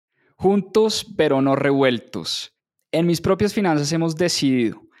Juntos pero no revueltos. En Mis Propias Finanzas hemos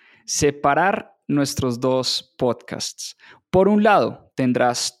decidido separar nuestros dos podcasts. Por un lado,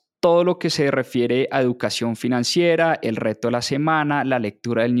 tendrás todo lo que se refiere a educación financiera, el reto de la semana, la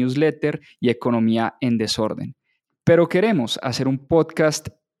lectura del newsletter y economía en desorden. Pero queremos hacer un podcast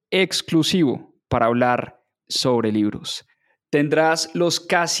exclusivo para hablar sobre libros. Tendrás los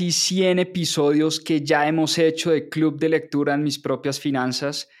casi 100 episodios que ya hemos hecho de Club de Lectura en Mis Propias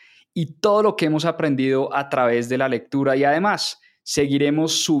Finanzas y todo lo que hemos aprendido a través de la lectura, y además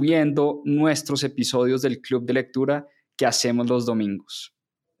seguiremos subiendo nuestros episodios del Club de Lectura que hacemos los domingos.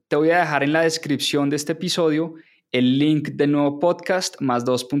 Te voy a dejar en la descripción de este episodio el link del nuevo podcast Más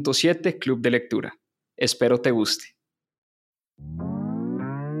 2.7 Club de Lectura. Espero te guste.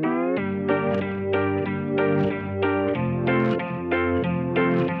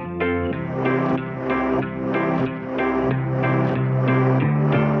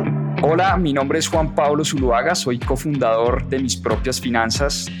 Hola, mi nombre es Juan Pablo Zuluaga, soy cofundador de Mis Propias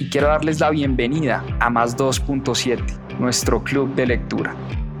Finanzas y quiero darles la bienvenida a Más 2.7, nuestro club de lectura.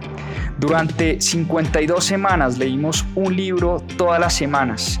 Durante 52 semanas leímos un libro todas las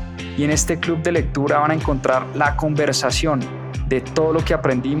semanas y en este club de lectura van a encontrar la conversación de todo lo que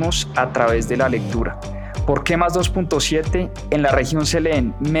aprendimos a través de la lectura. ¿Por qué más 2.7? En la región se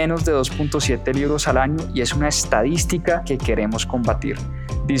leen menos de 2.7 libros al año y es una estadística que queremos combatir.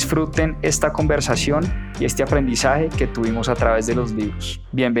 Disfruten esta conversación y este aprendizaje que tuvimos a través de los libros.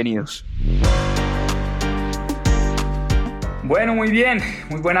 Bienvenidos. Bueno, muy bien.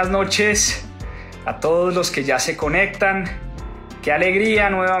 Muy buenas noches a todos los que ya se conectan. Qué alegría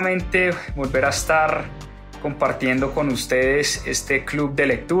nuevamente volver a estar compartiendo con ustedes este club de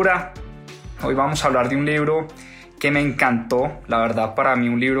lectura. Hoy vamos a hablar de un libro que me encantó. La verdad, para mí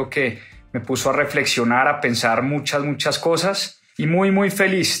un libro que me puso a reflexionar, a pensar muchas cosas. Y muy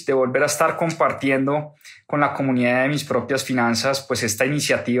feliz de volver a estar compartiendo con la comunidad de Mis Propias Finanzas, pues esta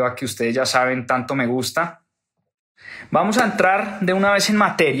iniciativa que ustedes ya saben tanto me gusta. Vamos a entrar de una vez en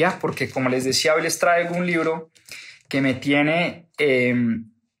materia, porque como les decía, hoy les traigo un libro que me tiene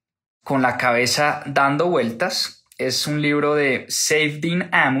con la cabeza dando vueltas. Es un libro de Saifedean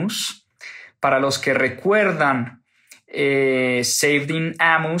Ammous. Para los que recuerdan Saifedean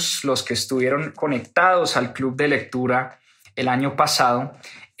Ammous, los que estuvieron conectados al club de lectura el año pasado,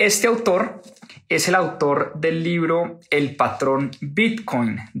 este autor es el autor del libro El patrón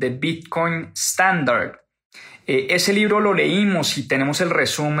Bitcoin, de Bitcoin Standard. Ese libro lo leímos y tenemos el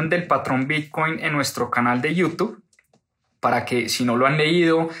resumen del patrón Bitcoin en nuestro canal de YouTube, para que si no lo han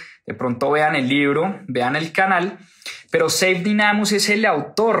leído, de pronto vean el libro, vean el canal. Pero Saifedean Ammous es el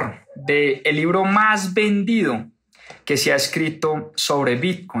autor del libro más vendido que se ha escrito sobre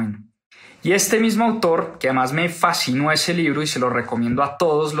Bitcoin. Y este mismo autor, que además me fascinó ese libro y se lo recomiendo a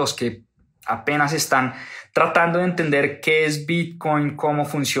todos los que apenas están tratando de entender qué es Bitcoin, cómo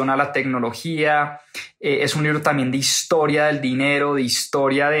funciona la tecnología. Es un libro también de historia del dinero, de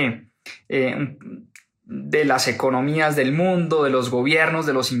historia de las economías del mundo, de los gobiernos,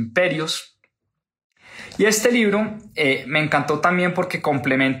 de los imperios. Y este libro me encantó también porque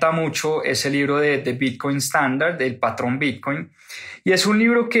complementa mucho ese libro de Bitcoin Standard, del patrón Bitcoin. Y es un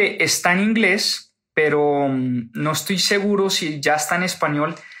libro que está en inglés, pero no estoy seguro si ya está en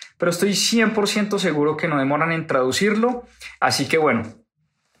español, pero estoy 100% seguro que no demoran en traducirlo. Así que bueno,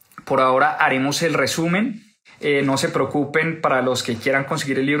 por ahora haremos el resumen. No se preocupen para los que quieran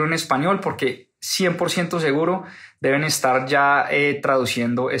conseguir el libro en español, porque 100% seguro deben estar ya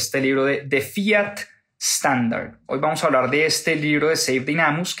traduciendo este libro de Fiat Standard. Hoy vamos a hablar de este libro de Saifedean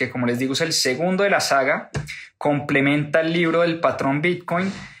Ammous, que como les digo es el segundo de la saga, complementa el libro del patrón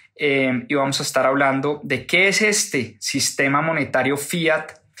Bitcoin y vamos a estar hablando de qué es este sistema monetario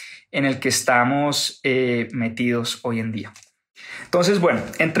fiat en el que estamos metidos hoy en día. Entonces, bueno,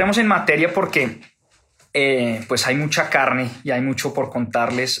 entremos en materia porque pues hay mucha carne y hay mucho por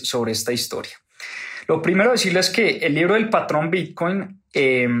contarles sobre esta historia. Lo primero decirles que el libro del patrón Bitcoin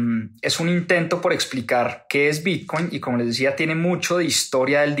es un intento por explicar qué es Bitcoin y, como les decía, tiene mucho de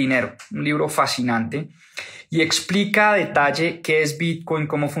historia del dinero. Un libro fascinante y explica a detalle qué es Bitcoin,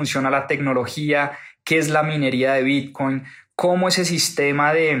 cómo funciona la tecnología, qué es la minería de Bitcoin, cómo ese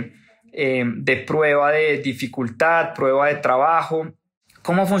sistema de prueba de dificultad, prueba de trabajo,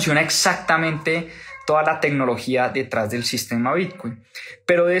 cómo funciona exactamente toda la tecnología detrás del sistema Bitcoin.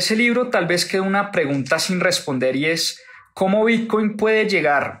 Pero de ese libro tal vez queda una pregunta sin responder y es ¿cómo Bitcoin puede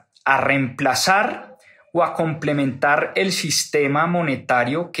llegar a reemplazar o a complementar el sistema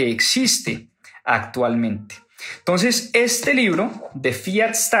monetario que existe actualmente? Entonces, este libro de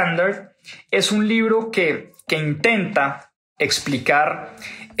Fiat Standard es un libro que intenta explicar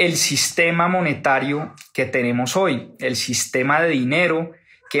el sistema monetario que tenemos hoy, el sistema de dinero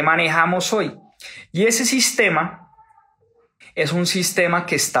que manejamos hoy. Y ese sistema es un sistema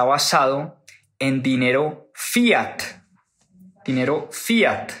que está basado en dinero fiat. Dinero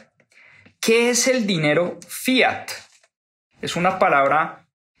fiat. ¿Qué es el dinero fiat? Es una palabra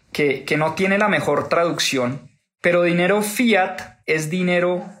que no tiene la mejor traducción, pero dinero fiat es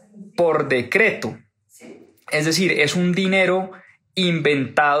dinero por decreto. Es decir, es un dinero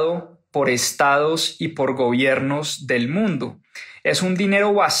inventado por estados y por gobiernos del mundo. Es un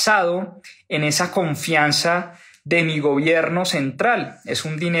dinero basado en esa confianza de mi gobierno central. Es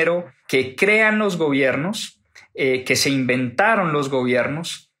un dinero que crean los gobiernos, que se inventaron los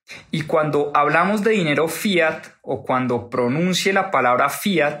gobiernos. Y cuando hablamos de dinero fiat o cuando pronuncie la palabra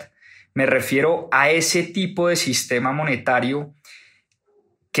fiat, me refiero a ese tipo de sistema monetario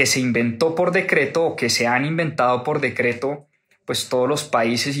que se inventó por decreto o que se han inventado por decreto pues todos los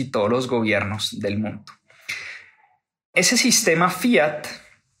países y todos los gobiernos del mundo. Ese sistema fiat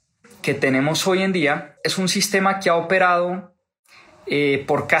que tenemos hoy en día es un sistema que ha operado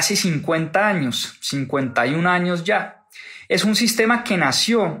por casi 50 años, 51 años ya. Es un sistema que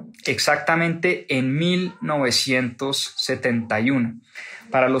nació exactamente en 1971.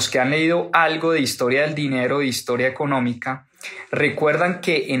 Para los que han leído algo de historia del dinero, de historia económica, recuerdan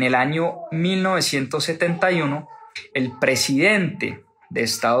que en el año 1971 el presidente de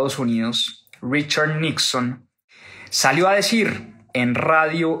Estados Unidos, Richard Nixon, salió a decir en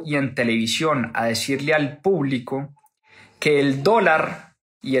radio y en televisión, a decirle al público que el dólar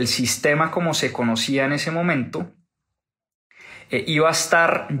y el sistema como se conocía en ese momento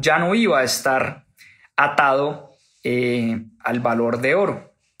ya no iba a estar atado al valor de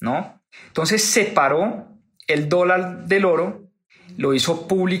oro, ¿no? Entonces separó el dólar del oro, lo hizo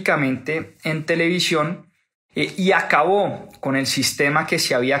públicamente en televisión y acabó con el sistema que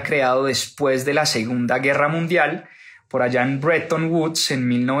se había creado después de la Segunda Guerra Mundial, por allá en Bretton Woods en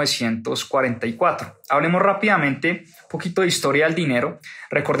 1944. Hablemos rápidamente un poquito de historia del dinero.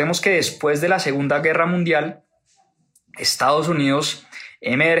 Recordemos que después de la Segunda Guerra Mundial, Estados Unidos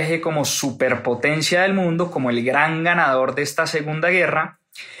emerge como superpotencia del mundo, como el gran ganador de esta Segunda Guerra,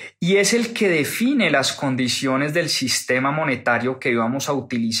 y es el que define las condiciones del sistema monetario que íbamos a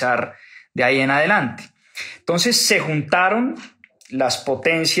utilizar de ahí en adelante. Entonces se juntaron las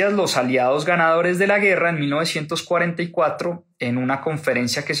potencias, los aliados ganadores de la guerra en 1944 en una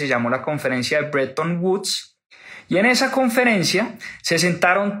conferencia que se llamó la Conferencia de Bretton Woods, y en esa conferencia se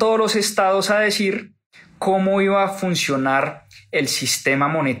sentaron todos los estados a decir cómo iba a funcionar el sistema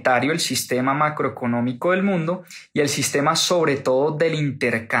monetario, el sistema macroeconómico del mundo y el sistema sobre todo del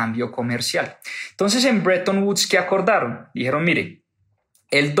intercambio comercial. Entonces en Bretton Woods, ¿qué acordaron? Dijeron, mire,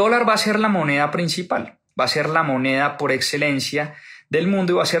 el dólar va a ser la moneda principal, va a ser la moneda por excelencia del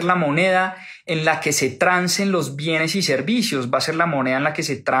mundo y va a ser la moneda en la que se transen los bienes y servicios, va a ser la moneda en la que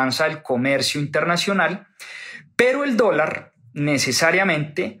se transa el comercio internacional, pero el dólar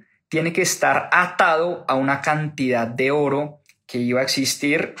necesariamente tiene que estar atado a una cantidad de oro que iba a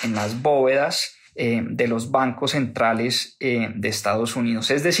existir en las bóvedas de los bancos centrales de Estados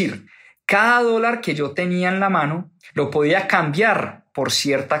Unidos. Es decir, cada dólar que yo tenía en la mano lo podía cambiar por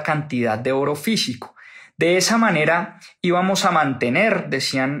cierta cantidad de oro físico. De esa manera íbamos a mantener,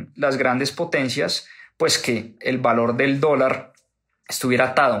 decían las grandes potencias, pues que el valor del dólar estuviera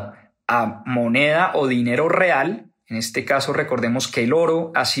atado a moneda o dinero real. En este caso, recordemos que el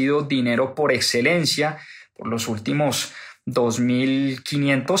oro ha sido dinero por excelencia por los últimos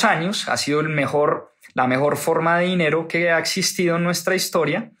 2500 años, ha sido la mejor forma de dinero que ha existido en nuestra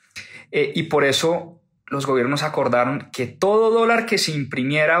historia, y por eso los gobiernos acordaron que todo dólar que se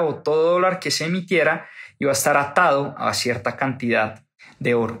imprimiera o todo dólar que se emitiera iba a estar atado a cierta cantidad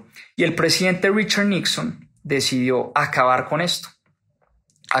de oro. Y el presidente Richard Nixon decidió acabar con esto,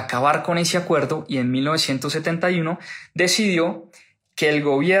 acabar con ese acuerdo, y en 1971 decidió que el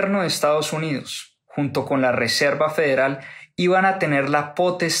gobierno de Estados Unidos, junto con la Reserva Federal, iban a tener la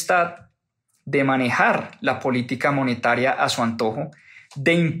potestad de manejar la política monetaria a su antojo,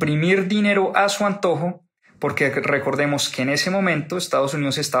 de imprimir dinero a su antojo, porque recordemos que en ese momento Estados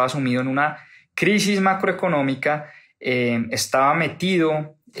Unidos estaba sumido en una crisis macroeconómica, estaba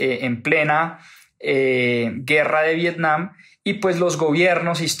metido en plena guerra de Vietnam, y pues los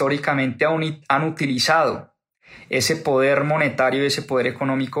gobiernos históricamente han utilizado ese poder monetario y ese poder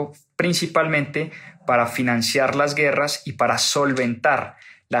económico principalmente para financiar las guerras y para solventar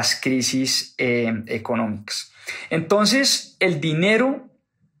las crisis económicas. Entonces, el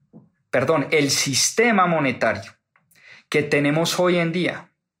sistema monetario que tenemos hoy en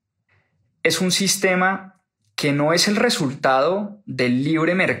día es un sistema que no es el resultado del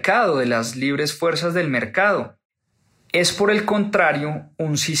libre mercado, de las libres fuerzas del mercado. Es por el contrario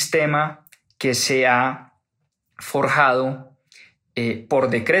un sistema que se ha forjado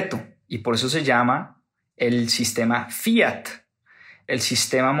por decreto y por eso se llama el sistema fiat, el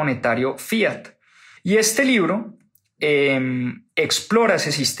sistema monetario fiat. Y este libro explora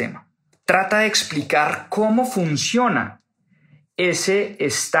ese sistema, trata de explicar cómo funciona ese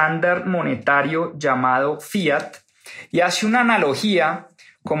estándar monetario llamado fiat y hace una analogía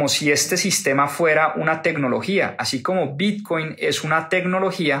como si este sistema fuera una tecnología. Así como Bitcoin es una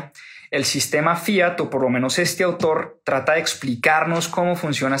tecnología, el sistema fiat, o por lo menos este autor, trata de explicarnos cómo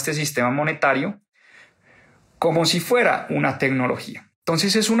funciona este sistema monetario como si fuera una tecnología.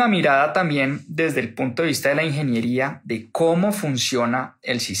 Entonces es una mirada también desde el punto de vista de la ingeniería de cómo funciona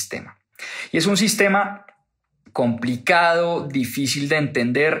el sistema. Y es un sistema complicado, difícil de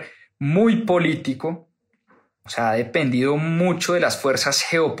entender, muy político. O sea, ha dependido mucho de las fuerzas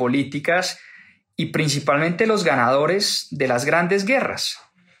geopolíticas y principalmente los ganadores de las grandes guerras.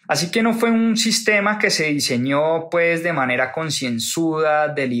 Así que no fue un sistema que se diseñó pues de manera concienzuda,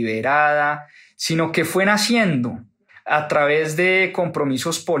 deliberada, sino que fue naciendo a través de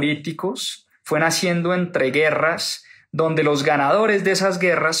compromisos políticos, fue naciendo entre guerras, donde los ganadores de esas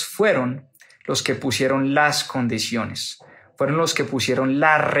guerras fueron los que pusieron las condiciones, fueron los que pusieron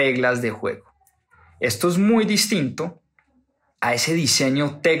las reglas de juego. Esto es muy distinto a ese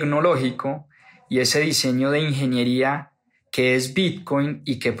diseño tecnológico y ese diseño de ingeniería que es Bitcoin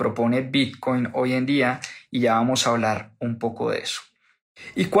y que propone Bitcoin hoy en día, y ya vamos a hablar un poco de eso.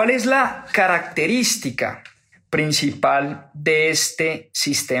 ¿Y cuál es la característica principal de este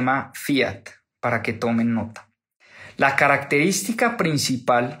sistema fiat? Para que tomen nota. La característica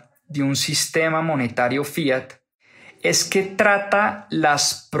principal de un sistema monetario fiat es que trata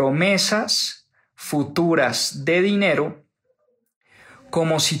las promesas futuras de dinero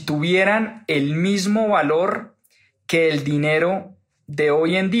como si tuvieran el mismo valor que el dinero de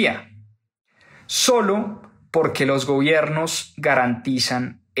hoy en día, solo porque los gobiernos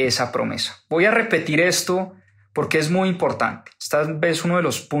garantizan esa promesa. Voy a repetir esto porque es muy importante. Este es uno de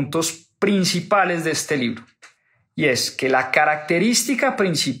los puntos principales de este libro. Y es que la característica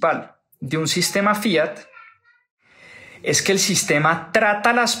principal de un sistema fiat es que el sistema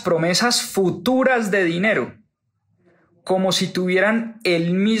trata las promesas futuras de dinero como si tuvieran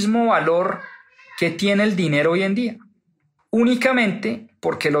el mismo valor que tiene el dinero hoy en día, únicamente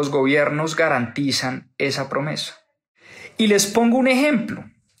porque los gobiernos garantizan esa promesa. Y les pongo un ejemplo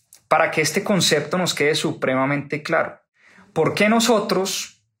para que este concepto nos quede supremamente claro. ¿Por qué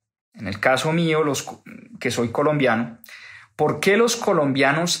nosotros, en el caso mío, que soy colombiano, por qué los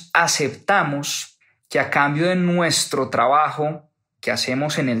colombianos aceptamos que a cambio de nuestro trabajo que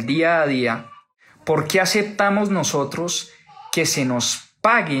hacemos en el día a día, por qué aceptamos nosotros que se nos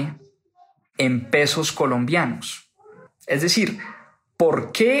pague en pesos colombianos? Es decir,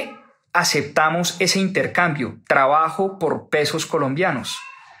 ¿por qué aceptamos ese intercambio, trabajo por pesos colombianos?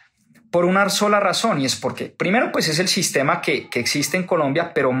 Por una sola razón, y es porque, primero, pues es el sistema que existe en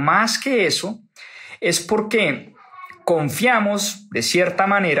Colombia, pero más que eso, es porque confiamos, de cierta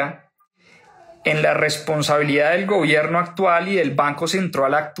manera, en la responsabilidad del gobierno actual y del Banco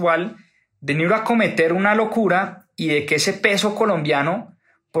Central actual de no ir a cometer una locura y de que ese peso colombiano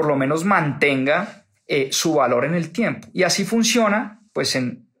por lo menos mantenga su valor en el tiempo. Y así funciona, pues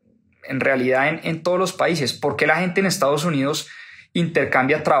en realidad en todos los países. ¿Por qué la gente en Estados Unidos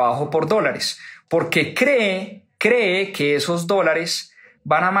intercambia trabajo por dólares? Porque cree que esos dólares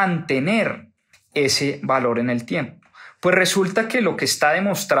van a mantener ese valor en el tiempo. Pues resulta que lo que está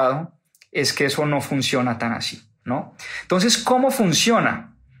demostrado es que eso no funciona tan así, ¿no? Entonces, ¿cómo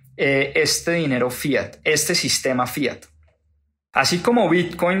funciona este dinero fiat, este sistema fiat? Así como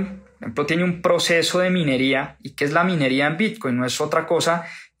Bitcoin, por ejemplo, tiene un proceso de minería. ¿Y qué es la minería en Bitcoin? No es otra cosa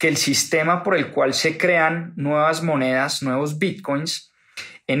que el sistema por el cual se crean nuevas monedas, nuevos Bitcoins.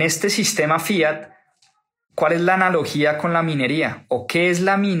 En este sistema fiat, ¿cuál es la analogía con la minería? ¿O qué es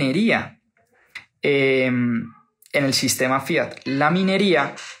la minería en el sistema fiat? La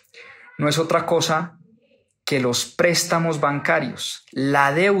minería no es otra cosa que los préstamos bancarios,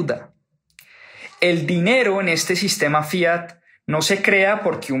 la deuda. El dinero en este sistema fiat no se crea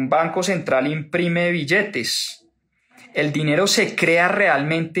porque un banco central imprime billetes. El dinero se crea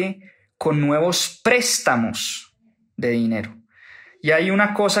realmente con nuevos préstamos de dinero. Y hay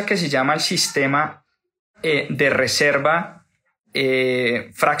una cosa que se llama el sistema de reserva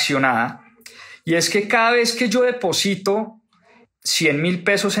fraccionada. Y es que cada vez que yo deposito 100,000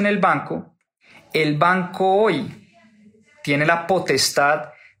 pesos en el banco hoy tiene la potestad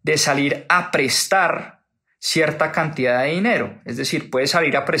de salir a prestar cierta cantidad de dinero. Es decir, puedes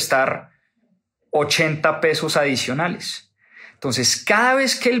salir a prestar 80 pesos adicionales. Entonces, cada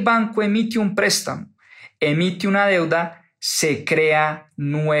vez que el banco emite un préstamo, emite una deuda, se crea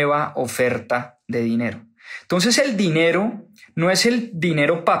nueva oferta de dinero. Entonces, el dinero no es el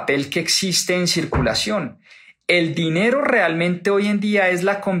dinero papel que existe en circulación. El dinero realmente hoy en día es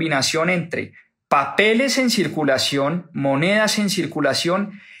la combinación entre papeles en circulación, monedas en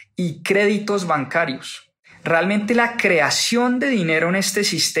circulación y créditos bancarios. Realmente la creación de dinero en este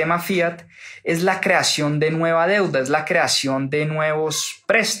sistema fiat es la creación de nueva deuda, es la creación de nuevos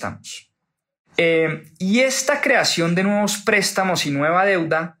préstamos. Y esta creación de nuevos préstamos y nueva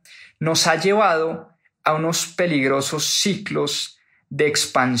deuda nos ha llevado a unos peligrosos ciclos de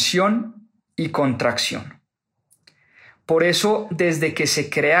expansión y contracción. Por eso, desde que se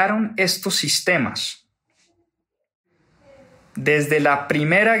crearon estos sistemas, desde la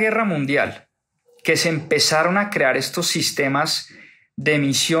Primera Guerra Mundial, que se empezaron a crear estos sistemas de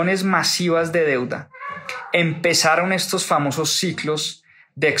emisiones masivas de deuda, empezaron estos famosos ciclos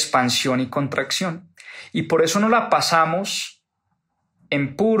de expansión y contracción. Y por eso nos la pasamos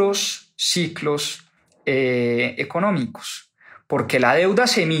en puros ciclos económicos, porque la deuda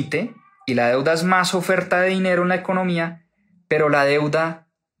se emite y la deuda es más oferta de dinero en la economía, pero la deuda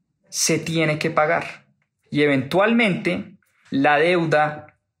se tiene que pagar. Y eventualmente la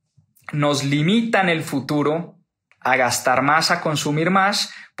deuda nos limita en el futuro a gastar más, a consumir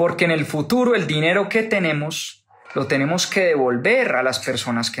más, porque en el futuro el dinero que tenemos lo tenemos que devolver a las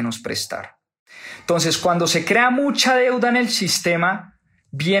personas que nos prestaron. Entonces, cuando se crea mucha deuda en el sistema,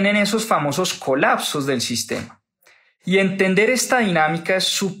 vienen esos famosos colapsos del sistema. Y entender esta dinámica es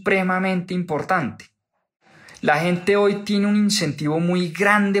supremamente importante. La gente hoy tiene un incentivo muy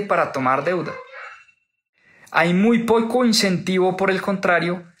grande para tomar deuda. Hay muy poco incentivo, por el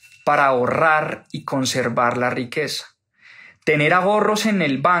contrario, para ahorrar y conservar la riqueza. Tener ahorros en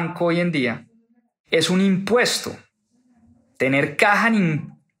el banco hoy en día es un impuesto. Tener caja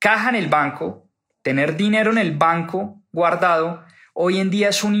en el banco, tener dinero en el banco guardado, hoy en día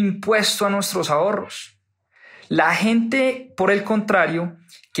es un impuesto a nuestros ahorros. La gente, por el contrario,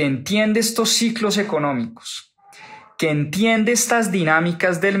 que entiende estos ciclos económicos, que entiende estas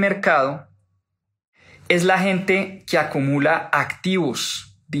dinámicas del mercado, es la gente que acumula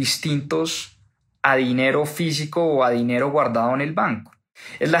activos distintos a dinero físico o a dinero guardado en el banco.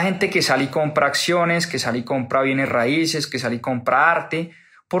 Es la gente que sale y compra acciones, que sale y compra bienes raíces, que sale y compra arte,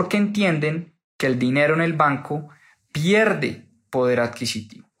 porque entienden que el dinero en el banco pierde poder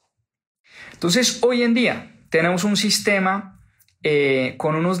adquisitivo. Entonces, hoy en día tenemos un sistema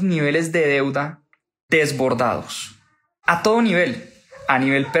con unos niveles de deuda desbordados. A todo nivel, a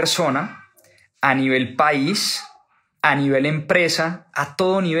nivel persona, a nivel país, a nivel empresa, a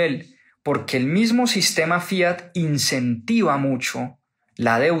todo nivel, porque el mismo sistema fiat incentiva mucho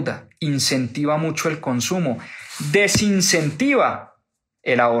la deuda, incentiva mucho el consumo, desincentiva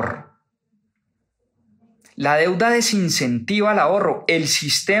el ahorro. La deuda desincentiva el ahorro. El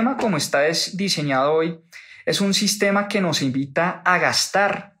sistema, como está diseñado hoy, es un sistema que nos invita a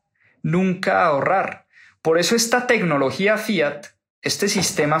gastar, nunca a ahorrar. Por eso esta tecnología fiat, este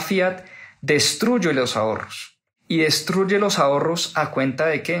sistema fiat, destruye los ahorros. ¿Y destruye los ahorros a cuenta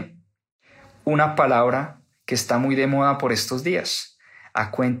de qué? Una palabra que está muy de moda por estos días,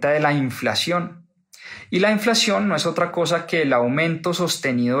 a cuenta de la inflación. Y la inflación no es otra cosa que el aumento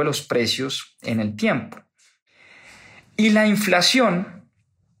sostenido de los precios en el tiempo. Y la inflación,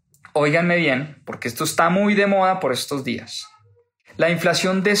 óiganme bien, porque esto está muy de moda por estos días. La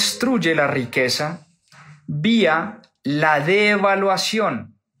inflación destruye la riqueza vía la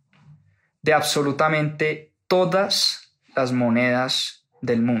devaluación de absolutamente todas las monedas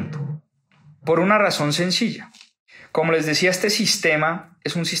del mundo. Por una razón sencilla. Como les decía, este sistema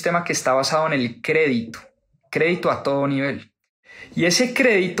es un sistema que está basado en el crédito a todo nivel. Y ese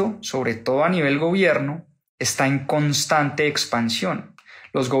crédito, sobre todo a nivel gobierno, está en constante expansión.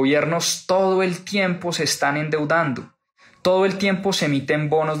 Los gobiernos todo el tiempo se están endeudando. Todo el tiempo se emiten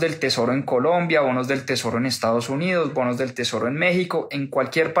bonos del Tesoro en Colombia, bonos del Tesoro en Estados Unidos, bonos del Tesoro en México, en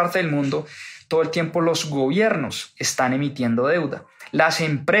cualquier parte del mundo. Todo el tiempo los gobiernos están emitiendo deuda. Las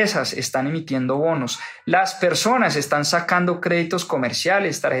empresas están emitiendo bonos. Las personas están sacando créditos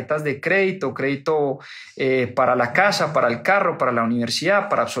comerciales, tarjetas de crédito, crédito para la casa, para el carro, para la universidad,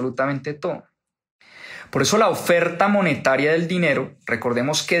 para absolutamente todo. Por eso la oferta monetaria del dinero,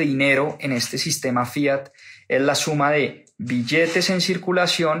 recordemos que dinero en este sistema fiat es la suma de billetes en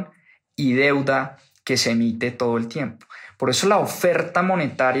circulación y deuda que se emite todo el tiempo. Por eso la oferta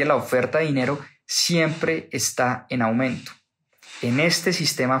monetaria, la oferta de dinero siempre está en aumento. en este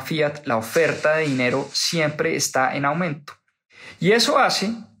sistema fiat, la oferta de dinero siempre está en aumento. Y eso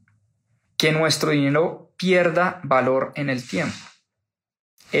hace que nuestro dinero pierda valor en el tiempo.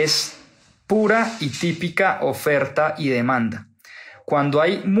 Es pura y típica oferta y demanda. Cuando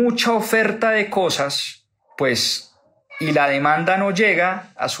hay mucha oferta de cosas, pues, y la demanda no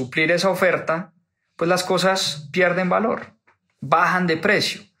llega a suplir esa oferta, pues las cosas pierden valor, bajan de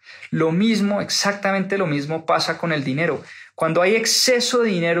precio. Lo mismo, exactamente lo mismo pasa con el dinero. Cuando hay exceso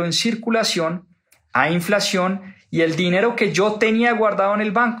de dinero en circulación, hay inflación y el dinero que yo tenía guardado en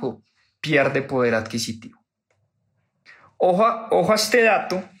el banco pierde poder adquisitivo. Ojo a este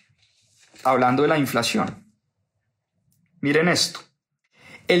dato, hablando de la inflación. Miren esto.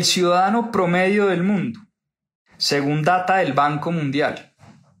 El ciudadano promedio del mundo, según data del Banco Mundial,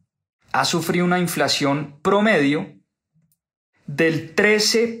 ha sufrido una inflación promedio del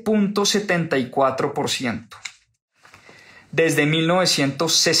 13.74% desde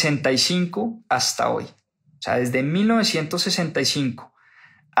 1965 hasta hoy. O sea, desde 1965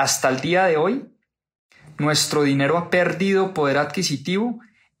 hasta el día de hoy, nuestro dinero ha perdido poder adquisitivo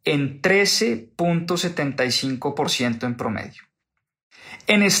en 13.75% en promedio.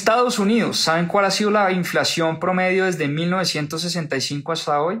 En Estados Unidos, ¿saben cuál ha sido la inflación promedio desde 1965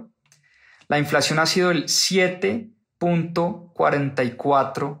 hasta hoy? La inflación ha sido el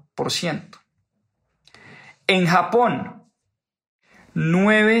 7.44%. En Japón,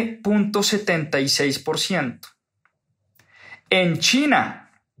 9.76%. En China,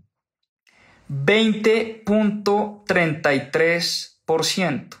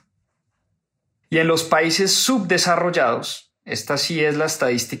 20.33%. Y en los países subdesarrollados, esta sí es la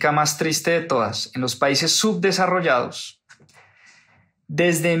estadística más triste de todas, en los países subdesarrollados,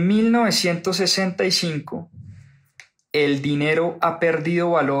 desde 1965, el dinero ha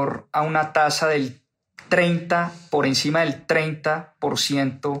perdido valor a una tasa del 30, por encima del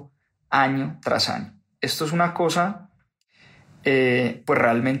 30% año tras año. Esto es una cosa pues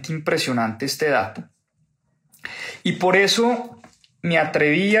realmente impresionante, este dato. Y por eso me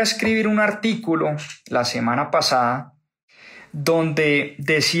atreví a escribir un artículo la semana pasada donde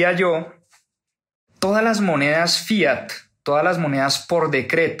decía yo, todas las monedas fiat, todas las monedas por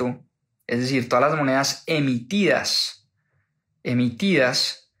decreto, es decir, todas las monedas emitidas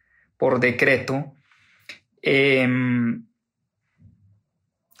por decreto,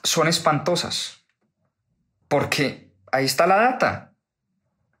 son espantosas, porque ahí está la data.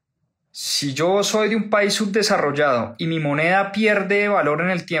 Si yo soy de un país subdesarrollado y mi moneda pierde valor en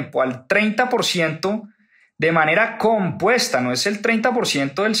el tiempo al 30%, de manera compuesta, no es el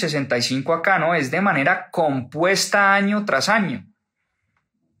 30% del 65 acá, no, es de manera compuesta año tras año.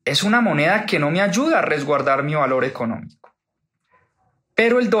 Es una moneda que no me ayuda a resguardar mi valor económico.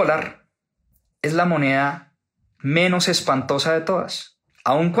 Pero el dólar es la moneda menos espantosa de todas.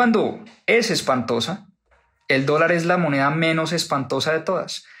 Aun cuando es espantosa, el dólar es la moneda menos espantosa de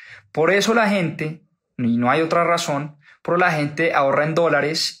todas. Por eso la gente, y no hay otra razón, pero la gente ahorra en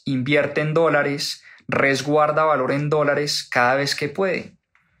dólares, invierte en dólares, resguarda valor en dólares cada vez que puede.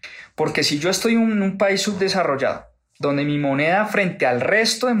 Porque si yo estoy en un país subdesarrollado, donde mi moneda frente al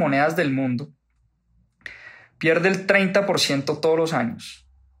resto de monedas del mundo pierde el 30% todos los años,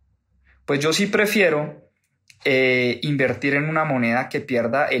 pues yo sí prefiero invertir en una moneda que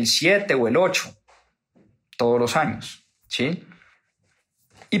pierda el 7 o el 8 todos los años, ¿sí?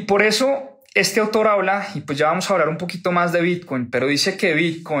 Y por eso este autor habla, y pues ya vamos a hablar un poquito más de Bitcoin, pero dice que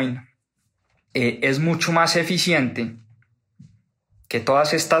Bitcoin es mucho más eficiente que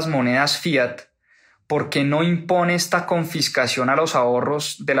todas estas monedas fiat porque no impone esta confiscación a los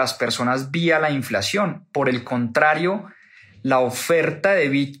ahorros de las personas vía la inflación. Por el contrario, la oferta de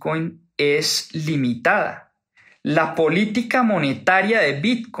Bitcoin es limitada. La política monetaria de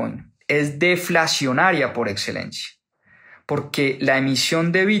Bitcoin es deflacionaria por excelencia, porque la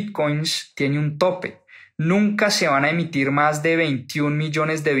emisión de Bitcoins tiene un tope. Nunca se van a emitir más de 21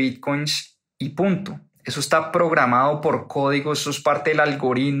 millones de Bitcoins y punto. Eso está programado por código, eso es parte del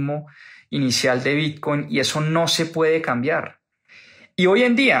algoritmo inicial de Bitcoin y eso no se puede cambiar. Y hoy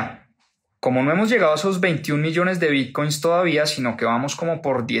en día, como no hemos llegado a esos 21 millones de Bitcoins todavía, sino que vamos como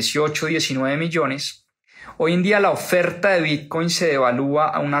por 18, 19 millones, hoy en día la oferta de Bitcoin se devalúa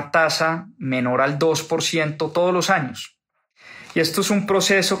a una tasa menor al 2% todos los años. Y esto es un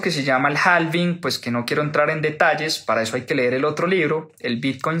proceso que se llama el halving, pues que no quiero entrar en detalles, para eso hay que leer el otro libro, el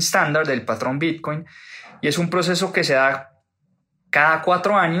Bitcoin Standard del patrón Bitcoin, y es un proceso que se da cada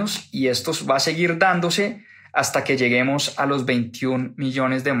 4 años y esto va a seguir dándose hasta que lleguemos a los 21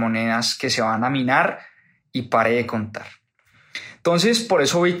 millones de monedas que se van a minar y pare de contar. Entonces, por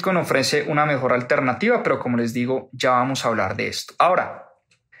eso Bitcoin ofrece una mejor alternativa, pero como les digo, ya vamos a hablar de esto. Ahora,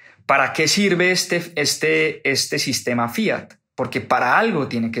 ¿para qué sirve este sistema fiat? Porque para algo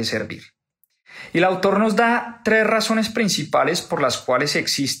tiene que servir. Y el autor nos da 3 razones principales por las cuales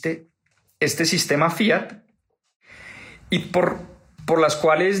existe este sistema fiat y por las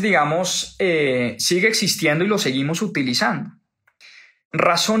cuales, digamos, sigue existiendo y lo seguimos utilizando.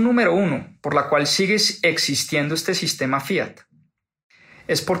 Razón número 1 por la cual sigue existiendo este sistema fiat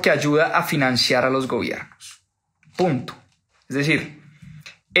es porque ayuda a financiar a los gobiernos. Punto. Es decir,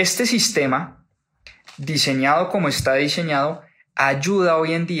 este sistema, diseñado como está diseñado, ayuda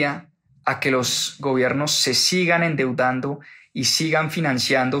hoy en día a que los gobiernos se sigan endeudando y sigan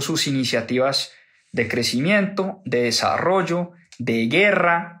financiando sus iniciativas de crecimiento, de desarrollo, de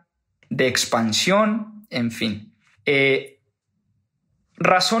guerra, de expansión, en fin.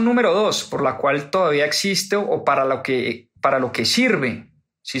 Razón número 2 por la cual todavía existe o para lo que sirve,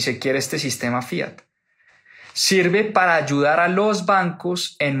 si se quiere, este sistema fiat. Sirve para ayudar a los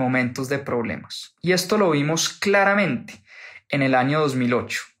bancos en momentos de problemas. Y esto lo vimos claramente en el año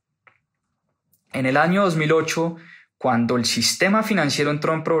 2008. En el año 2008, cuando el sistema financiero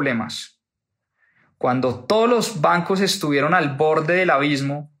entró en problemas, cuando todos los bancos estuvieron al borde del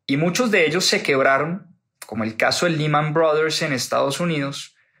abismo y muchos de ellos se quebraron, como el caso de Lehman Brothers en Estados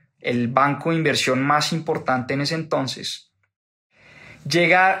Unidos, el banco de inversión más importante en ese entonces,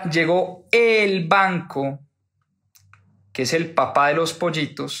 llegó el banco, que es el papá de los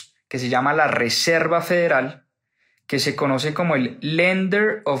pollitos, que se llama la Reserva Federal, que se conoce como el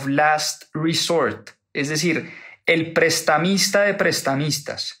Lender of Last Resort, es decir, el prestamista de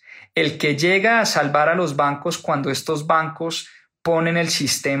prestamistas, el que llega a salvar a los bancos cuando estos bancos ponen el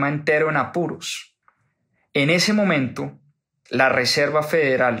sistema entero en apuros. En ese momento, la Reserva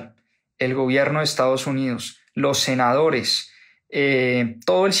Federal, el gobierno de Estados Unidos, los senadores,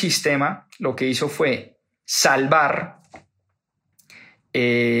 todo el sistema lo que hizo fue salvar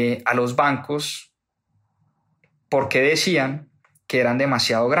a los bancos porque decían que eran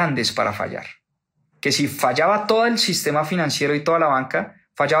demasiado grandes para fallar. Que si fallaba todo el sistema financiero y toda la banca,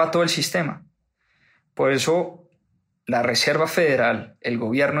 fallaba todo el sistema. Por eso la Reserva Federal, el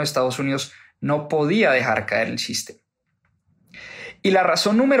gobierno de Estados Unidos, no podía dejar caer el sistema. Y la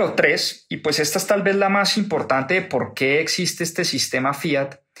razón número 3, y pues esta es tal vez la más importante de por qué existe este sistema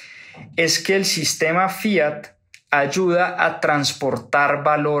fiat, es que el sistema fiat ayuda a transportar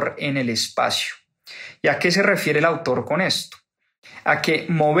valor en el espacio. ¿Y a qué se refiere el autor con esto? A que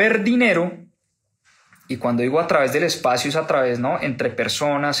mover dinero, y cuando digo a través del espacio es a través, ¿no?, entre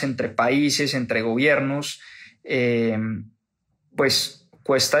personas, entre países, entre gobiernos, pues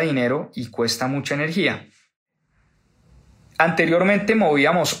cuesta dinero y cuesta mucha energía. Anteriormente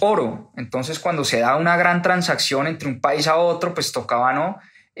movíamos oro, entonces cuando se da una gran transacción entre un país a otro, pues tocaba, ¿no?,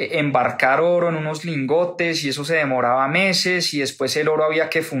 embarcar oro en unos lingotes y eso se demoraba meses y después el oro había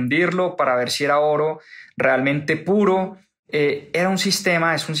que fundirlo para ver si era oro realmente puro. Es un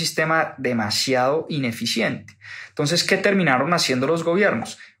sistema demasiado ineficiente. Entonces, ¿qué terminaron haciendo los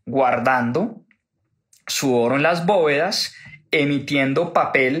gobiernos? Guardando su oro en las bóvedas, emitiendo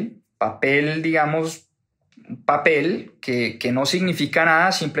papel, digamos, papel que no significa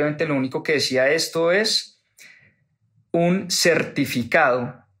nada, simplemente lo único que decía esto es un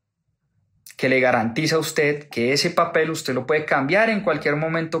certificado que le garantiza a usted que ese papel usted lo puede cambiar en cualquier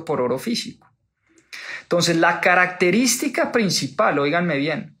momento por oro físico. Entonces, la característica principal, óiganme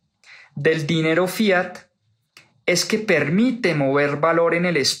bien, del dinero fiat es que permite mover valor en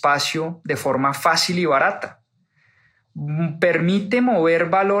el espacio de forma fácil y barata. Permite mover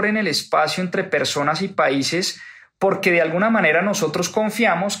valor en el espacio entre personas y países porque de alguna manera nosotros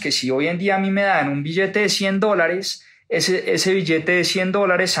confiamos que si hoy en día a mí me dan un billete de $100, ese billete de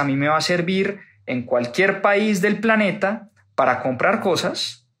 $100 a mí me va a servir en cualquier país del planeta para comprar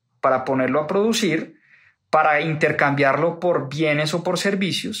cosas, para ponerlo a producir, para intercambiarlo por bienes o por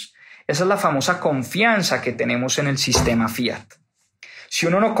servicios. Esa es la famosa confianza que tenemos en el sistema fiat. Si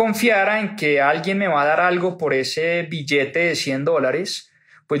uno no confiara en que alguien me va a dar algo por ese billete de $100,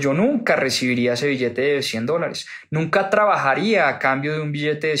 pues yo nunca recibiría ese billete de $100. Nunca trabajaría a cambio de un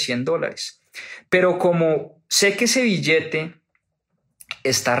billete de $100. Pero como sé que ese billete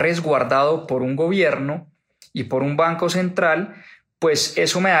está resguardado por un gobierno y por un banco central, pues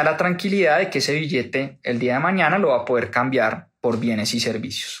eso me da la tranquilidad de que ese billete el día de mañana lo va a poder cambiar por bienes y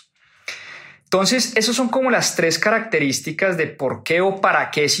servicios. Entonces, esas son como las 3 características de por qué o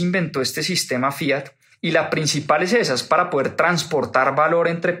para qué se inventó este sistema fiat. Y la principal es esa, es para poder transportar valor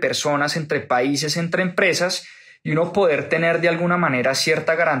entre personas, entre países, entre empresas y uno poder tener de alguna manera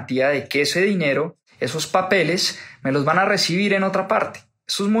cierta garantía de que ese dinero esos papeles me los van a recibir en otra parte.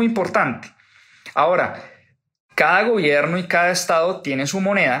 Eso es muy importante. Ahora, cada gobierno y cada estado tiene su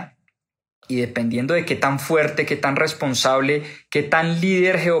moneda y dependiendo de qué tan fuerte, qué tan responsable, qué tan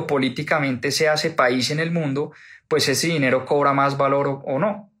líder geopolíticamente sea ese país en el mundo, pues ese dinero cobra más valor o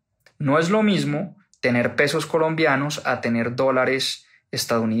no. No es lo mismo tener pesos colombianos a tener dólares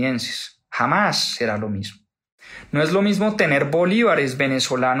estadounidenses. Jamás será lo mismo. No es lo mismo tener bolívares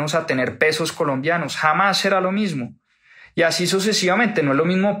venezolanos a tener pesos colombianos. Jamás será lo mismo. Y así sucesivamente. No es lo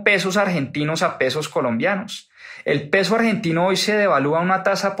mismo pesos argentinos a pesos colombianos. El peso argentino hoy se devalúa a una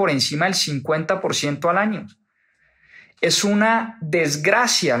tasa por encima del 50% al año. Es una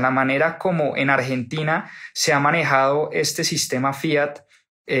desgracia la manera como en Argentina se ha manejado este sistema fiat,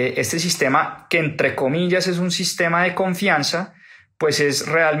 este sistema que entre comillas es un sistema de confianza, pues es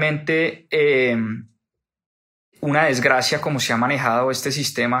realmente una desgracia como se ha manejado este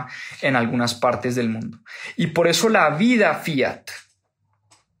sistema en algunas partes del mundo. Y por eso la vida fiat,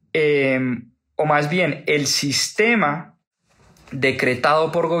 o más bien el sistema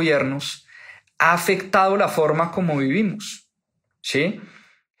decretado por gobiernos, ha afectado la forma como vivimos, ¿sí?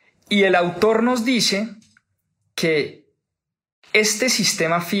 Y el autor nos dice que este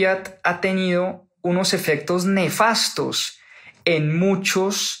sistema fiat ha tenido unos efectos nefastos en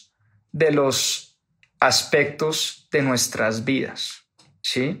muchos de los aspectos de nuestras vidas,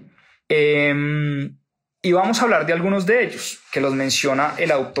 ¿sí? Y vamos a hablar de algunos de ellos, que los menciona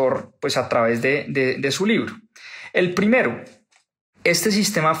el autor pues, a través de su libro. El primero, este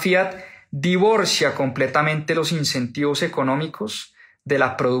sistema fiat divorcia completamente los incentivos económicos de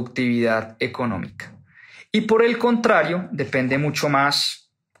la productividad económica. Y por el contrario, depende mucho más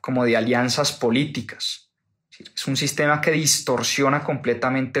como de alianzas políticas. Es un sistema que distorsiona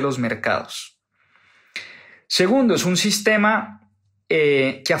completamente los mercados. Segundo, es un sistema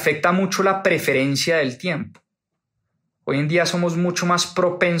que afecta mucho la preferencia del tiempo. Hoy en día somos mucho más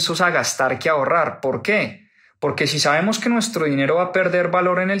propensos a gastar que a ahorrar. ¿Por qué? Porque si sabemos que nuestro dinero va a perder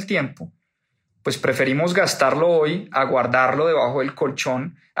valor en el tiempo, pues preferimos gastarlo hoy a guardarlo debajo del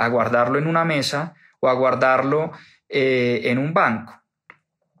colchón, a guardarlo en una mesa o a guardarlo en un banco.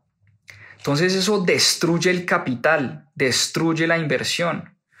 Entonces eso destruye el capital, destruye la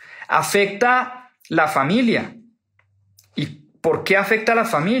inversión, afecta la familia. ¿Y por qué afecta a la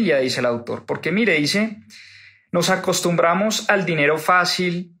familia? Dice el autor. Porque mire, dice, nos acostumbramos al dinero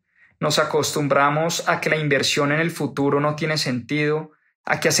fácil, nos acostumbramos a que la inversión en el futuro no tiene sentido,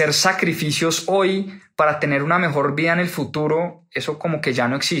 a que hacer sacrificios hoy para tener una mejor vida en el futuro, eso como que ya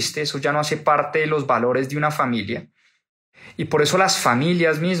no existe, eso ya no hace parte de los valores de una familia. Y por eso las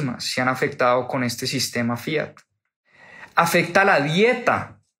familias mismas se han afectado con este sistema fiat. Afecta la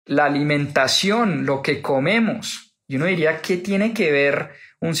dieta, la alimentación, lo que comemos. Y uno diría, ¿qué tiene que ver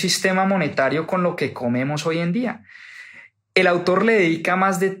un sistema monetario con lo que comemos hoy en día? El autor le dedica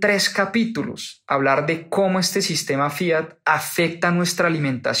más de 3 capítulos a hablar de cómo este sistema fiat afecta nuestra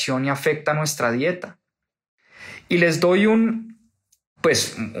alimentación y afecta nuestra dieta. Y les doy un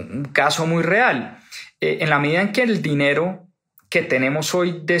caso muy real. En la medida en que el dinero que tenemos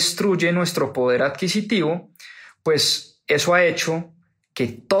hoy destruye nuestro poder adquisitivo, pues eso ha hecho que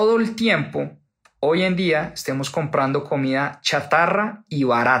todo el tiempo, hoy en día, estemos comprando comida chatarra y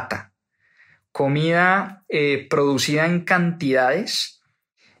barata. Comida producida en cantidades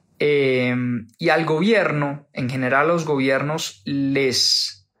y al gobierno, en general a los gobiernos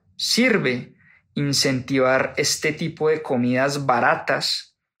les sirve incentivar este tipo de comidas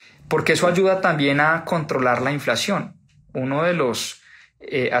baratas porque eso ayuda también a controlar la inflación. Uno de los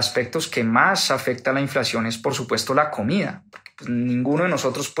aspectos que más afecta a la inflación es por supuesto la comida, porque pues, ninguno de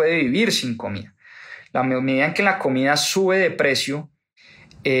nosotros puede vivir sin comida. La medida en que la comida sube de precio,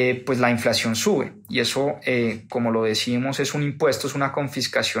 pues la inflación sube y eso, como lo decimos, es un impuesto, es una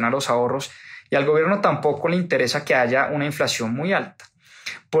confiscación a los ahorros y al gobierno tampoco le interesa que haya una inflación muy alta.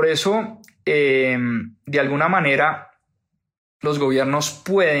 Por eso, de alguna manera, los gobiernos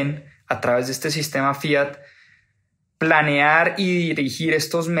pueden, a través de este sistema fiat, planear y dirigir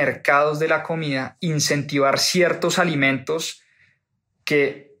estos mercados de la comida, incentivar ciertos alimentos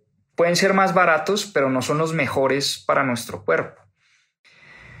que pueden ser más baratos, pero no son los mejores para nuestro cuerpo.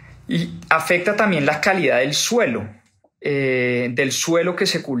 Y afecta también la calidad del suelo que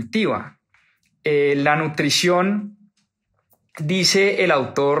se cultiva. La nutrición, dice el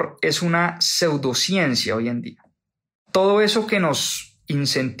autor, es una pseudociencia hoy en día. Todo eso que nos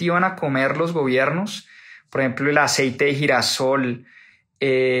incentivan a comer los gobiernos, por ejemplo, el aceite de girasol,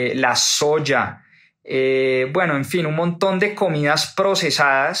 la soya, en fin, un montón de comidas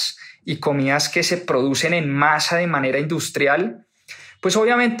procesadas y comidas que se producen en masa de manera industrial, Pues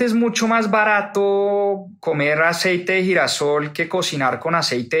obviamente es mucho más barato comer aceite de girasol que cocinar con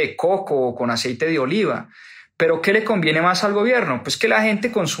aceite de coco o con aceite de oliva. ¿Pero qué le conviene más al gobierno? Pues que la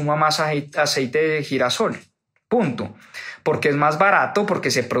gente consuma más aceite de girasol. Punto. Porque es más barato, porque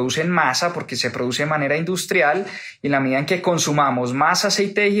se produce en masa, porque se produce de manera industrial, y en la medida en que consumamos más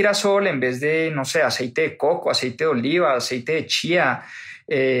aceite de girasol en vez de, no sé, aceite de coco, aceite de oliva, aceite de chía,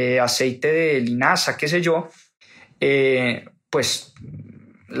 aceite de linaza, qué sé yo, pues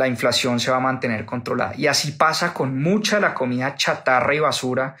la inflación se va a mantener controlada. Y así pasa con mucha de la comida chatarra y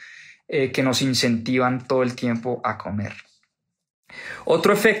basura que nos incentivan todo el tiempo a comer.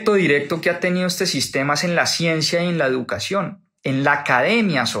 Otro efecto directo que ha tenido este sistema es en la ciencia y en la educación, en la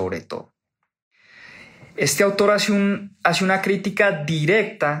academia sobre todo. Este autor hace una crítica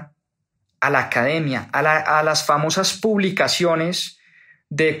directa a la academia, a las famosas publicaciones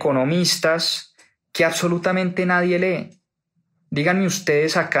de economistas que absolutamente nadie lee. Díganme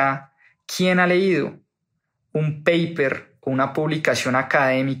ustedes acá, ¿quién ha leído un paper o una publicación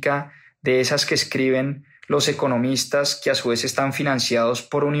académica de esas que escriben los economistas que a su vez están financiados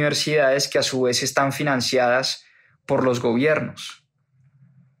por universidades que a su vez están financiadas por los gobiernos?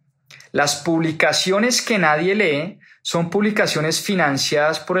 Las publicaciones que nadie lee son publicaciones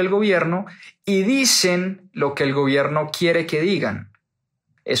financiadas por el gobierno y dicen lo que el gobierno quiere que digan.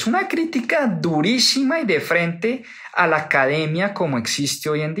 Es una crítica durísima y de frente a la academia como existe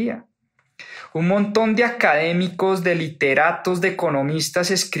hoy en día. Un montón de académicos, de literatos, de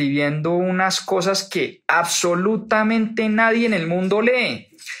economistas escribiendo unas cosas que absolutamente nadie en el mundo lee.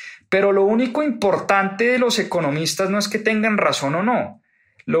 Pero lo único importante de los economistas no es que tengan razón o no.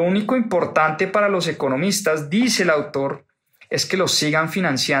 Lo único importante para los economistas, dice el autor, es que los sigan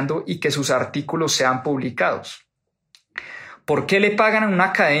financiando y que sus artículos sean publicados. ¿Por qué le pagan a un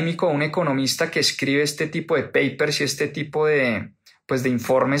académico o a un economista que escribe este tipo de papers y este tipo de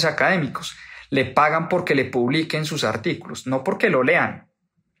informes académicos? Le pagan porque le publiquen sus artículos, no porque lo lean.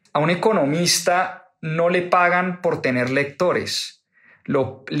 A un economista no le pagan por tener lectores.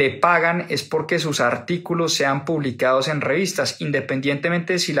 Le pagan es porque sus artículos sean publicados en revistas,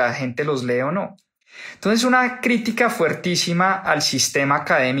 independientemente de si la gente los lee o no. Entonces, una crítica fuertísima al sistema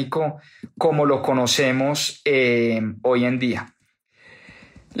académico como lo conocemos hoy en día.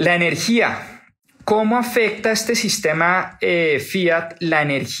 La energía. ¿Cómo afecta este sistema fiat la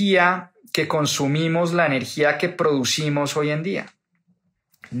energía que consumimos, la energía que producimos hoy en día?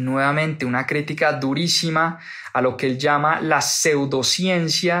 Nuevamente, una crítica durísima a lo que él llama la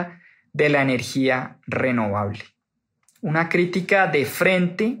pseudociencia de la energía renovable. Una crítica de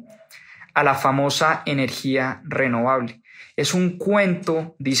frente a la famosa energía renovable. Es un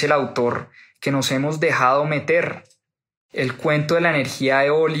cuento, dice el autor, que nos hemos dejado meter. El cuento de la energía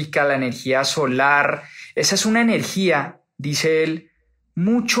eólica, la energía solar. Esa es una energía, dice él,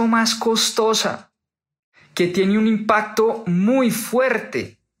 mucho más costosa, que tiene un impacto muy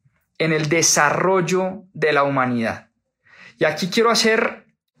fuerte en el desarrollo de la humanidad. Y aquí quiero hacer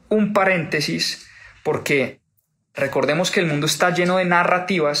un paréntesis porque recordemos que el mundo está lleno de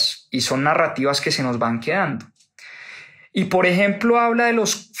narrativas y son narrativas que se nos van quedando. Y por ejemplo habla de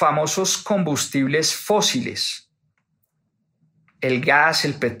los famosos combustibles fósiles, el gas,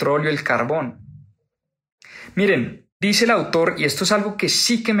 el petróleo, el carbón. Miren, dice el autor, y esto es algo que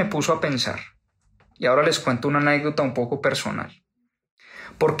sí que me puso a pensar, y ahora les cuento una anécdota un poco personal.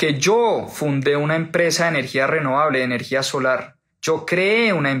 Porque yo fundé una empresa de energía renovable, de energía solar. Yo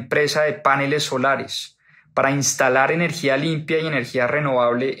creé una empresa de paneles solares para instalar energía limpia y energía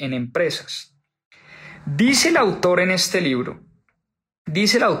renovable en empresas. Dice el autor en este libro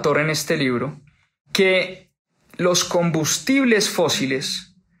que los combustibles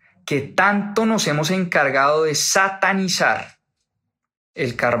fósiles que tanto nos hemos encargado de satanizar,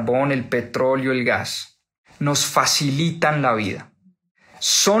 el carbón, el petróleo, el gas, nos facilitan la vida.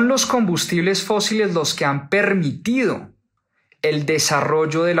 Son los combustibles fósiles los que han permitido el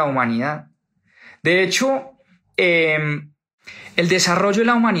desarrollo de la humanidad. De hecho, el desarrollo de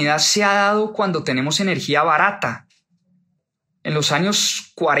la humanidad se ha dado cuando tenemos energía barata. En los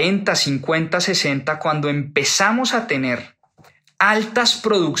años 40, 50, 60, cuando empezamos a tener altas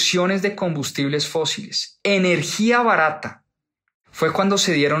producciones de combustibles fósiles, energía barata, fue cuando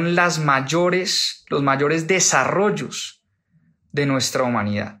se dieron los mayores desarrollos de nuestra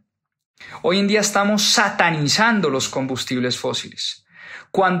humanidad. Hoy en día estamos satanizando los combustibles fósiles.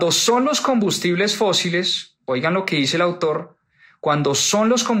 Cuando son los combustibles fósiles, oigan lo que dice el autor, cuando son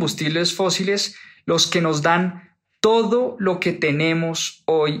los combustibles fósiles los que nos dan todo lo que tenemos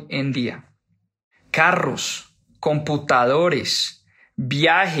hoy en día. Carros, computadores,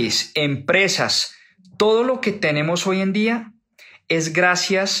 viajes, empresas, todo lo que tenemos hoy en día es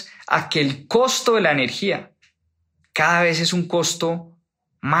gracias a que el costo de la energía cada vez es un costo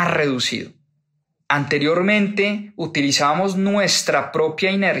más reducido. Anteriormente utilizábamos nuestra propia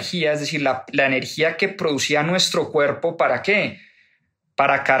energía, es decir, la energía que producía nuestro cuerpo, ¿para qué?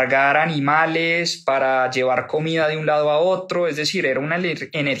 Para cargar animales, para llevar comida de un lado a otro, es decir, era una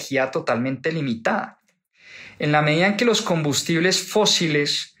energía totalmente limitada. En la medida en que los combustibles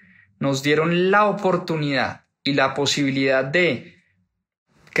fósiles nos dieron la oportunidad y la posibilidad de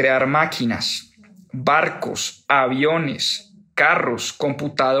crear máquinas, barcos, aviones, carros,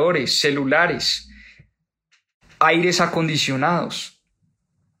 computadores, celulares, aires acondicionados,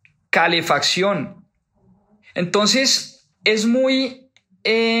 calefacción. Entonces es muy,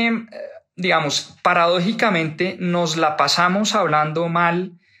 paradójicamente nos la pasamos hablando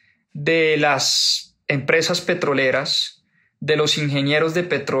mal de las empresas petroleras, de los ingenieros de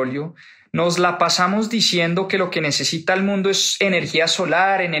petróleo. Nos la pasamos diciendo que lo que necesita el mundo es energía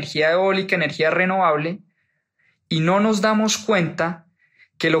solar, energía eólica, energía renovable, y no nos damos cuenta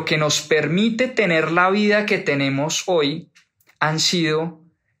que lo que nos permite tener la vida que tenemos hoy han sido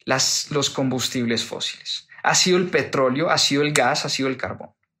los combustibles fósiles. Ha sido el petróleo, ha sido el gas, ha sido el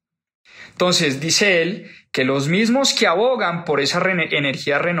carbón. Entonces dice él que los mismos que abogan por esa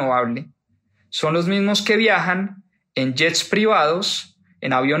energía renovable son los mismos que viajan en jets privados,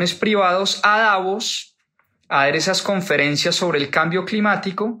 en aviones privados a Davos a dar esas conferencias sobre el cambio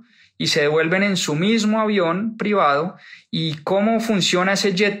climático y se devuelven en su mismo avión privado. ¿Y cómo funciona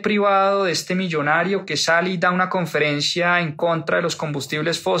ese jet privado de este millonario que sale y da una conferencia en contra de los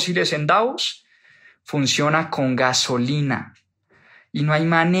combustibles fósiles en Davos? Funciona con gasolina. Y no hay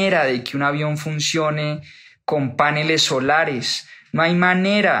manera de que un avión funcione con paneles solares. No hay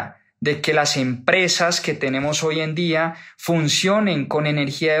manera de que las empresas que tenemos hoy en día funcionen con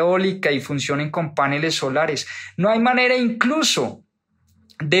energía eólica y funcionen con paneles solares. No hay manera incluso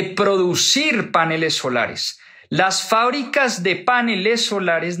de producir paneles solares. Las fábricas de paneles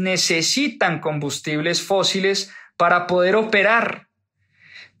solares necesitan combustibles fósiles para poder operar.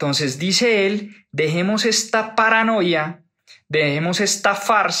 Entonces, dice él, dejemos esta paranoia, dejemos esta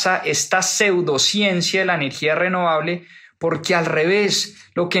farsa, esta pseudociencia de la energía renovable, porque al revés,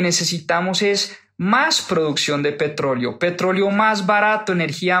 lo que necesitamos es más producción de petróleo, petróleo más barato,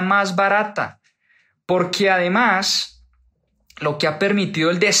 energía más barata, porque además lo que ha permitido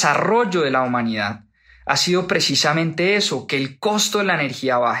el desarrollo de la humanidad ha sido precisamente eso, que el costo de la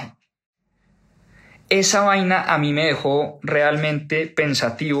energía baje. Esa vaina a mí me dejó realmente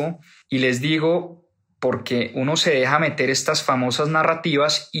pensativo y les digo, porque uno se deja meter estas famosas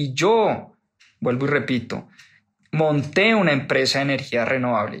narrativas y yo, vuelvo y repito, monté una empresa de energía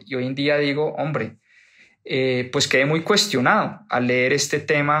renovable y hoy en día digo, hombre, pues quedé muy cuestionado al leer este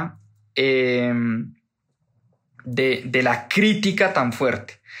tema de la crítica tan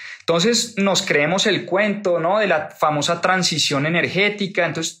fuerte. Entonces nos creemos el cuento, ¿no?, de la famosa transición energética.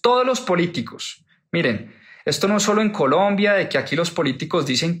 Entonces todos los políticos, miren, esto no es solo en Colombia, de que aquí los políticos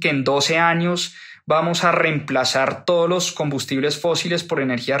dicen que en 12 años vamos a reemplazar todos los combustibles fósiles por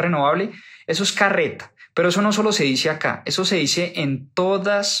energía renovable. Eso es carreta. Pero eso no solo se dice acá, eso se dice en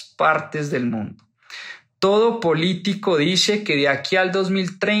todas partes del mundo. Todo político dice que de aquí al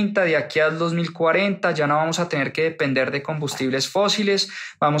 2030, de aquí al 2040, ya no vamos a tener que depender de combustibles fósiles,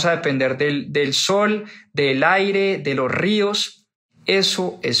 vamos a depender del sol, del aire, de los ríos.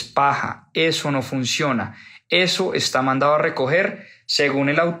 Eso es paja, eso no funciona, eso está mandado a recoger según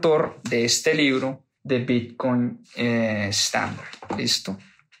el autor de este libro de Bitcoin Standard. ¿Listo?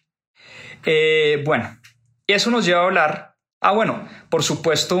 Bueno, eso nos lleva a hablar, por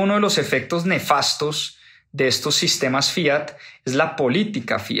supuesto, uno de los efectos nefastos de estos sistemas fiat es la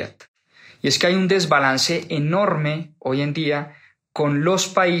política fiat. Y es que hay un desbalance enorme hoy en día con los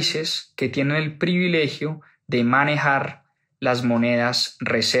países que tienen el privilegio de manejar las monedas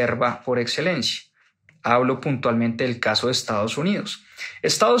reserva por excelencia. Hablo puntualmente del caso de Estados Unidos.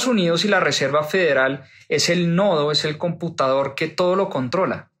 Estados Unidos y la Reserva Federal es el nodo, es el computador que todo lo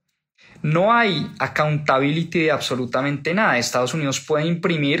controla. No hay accountability de absolutamente nada. Estados Unidos puede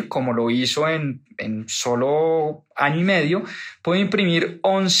imprimir, como lo hizo en solo año y medio, puede imprimir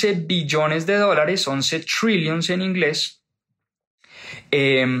 11 billones de dólares, 11 trillions en inglés,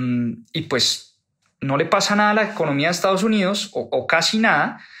 y pues no le pasa nada a la economía de Estados Unidos, o casi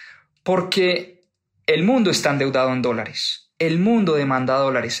nada, porque el mundo está endeudado en dólares. El mundo demanda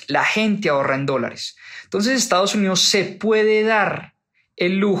dólares, la gente ahorra en dólares. Entonces Estados Unidos se puede dar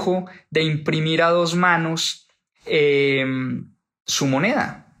el lujo de imprimir a dos manos su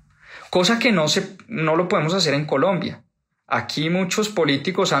moneda, cosa que no lo podemos hacer en Colombia. Aquí muchos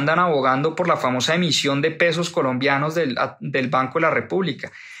políticos andan abogando por la famosa emisión de pesos colombianos del Banco de la República.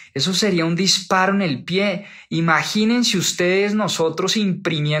 Eso sería un disparo en el pie. Imagínense ustedes nosotros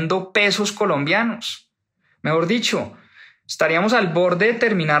imprimiendo pesos colombianos. Mejor dicho, estaríamos al borde de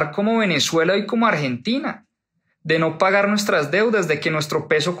terminar como Venezuela y como Argentina, de no pagar nuestras deudas, de que nuestro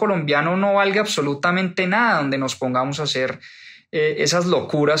peso colombiano no valga absolutamente nada, donde nos pongamos a hacer esas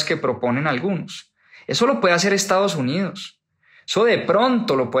locuras que proponen algunos. Eso lo puede hacer Estados Unidos. Eso de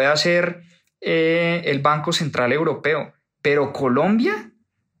pronto lo puede hacer el Banco Central Europeo. Pero Colombia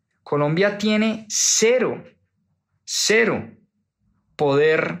tiene cero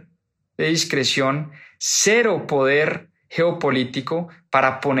poder de discreción, cero poder geopolítico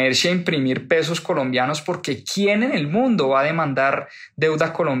para ponerse a imprimir pesos colombianos, porque ¿quién en el mundo va a demandar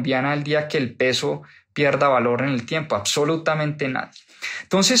deuda colombiana el día que el peso pierda valor en el tiempo? Absolutamente nadie.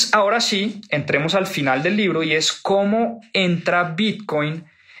 Entonces, ahora sí, entremos al final del libro y es cómo entra Bitcoin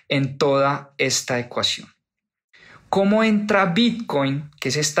en toda esta ecuación. ¿Cómo entra Bitcoin, que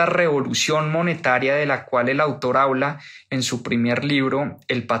es esta revolución monetaria de la cual el autor habla en su primer libro,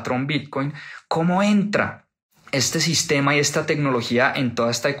 El patrón Bitcoin? ¿Cómo entra este sistema y esta tecnología en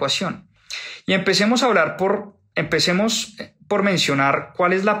toda esta ecuación? Y empecemos por mencionar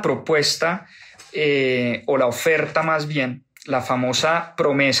cuál es la propuesta o la oferta más bien, la famosa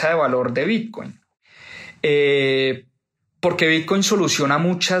promesa de valor de Bitcoin. Porque Bitcoin soluciona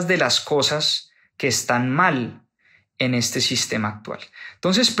muchas de las cosas que están mal en este sistema actual.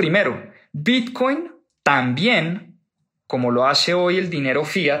 Entonces, primero, Bitcoin también, como lo hace hoy el dinero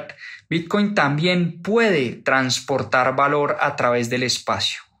fiat, Bitcoin también puede transportar valor a través del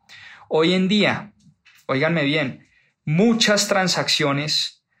espacio. Hoy en día, óiganme bien, muchas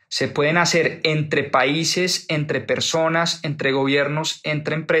transacciones se pueden hacer entre países, entre personas, entre gobiernos,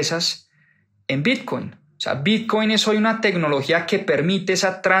 entre empresas en Bitcoin. O sea, Bitcoin es hoy una tecnología que permite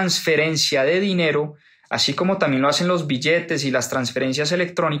esa transferencia de dinero, así como también lo hacen los billetes y las transferencias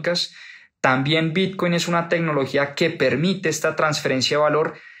electrónicas. También Bitcoin es una tecnología que permite esta transferencia de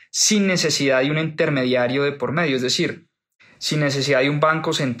valor sin necesidad de un intermediario de por medio, es decir, sin necesidad de un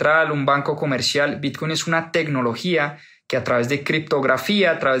banco central, un banco comercial. Bitcoin es una tecnología que a través de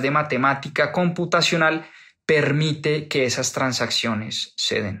criptografía, a través de matemática computacional, permite que esas transacciones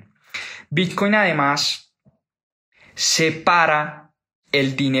se den. Bitcoin además separa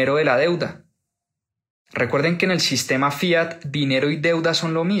el dinero de la deuda. Recuerden que en el sistema fiat, dinero y deuda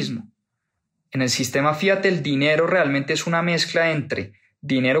son lo mismo. En el sistema fiat, el dinero realmente es una mezcla entre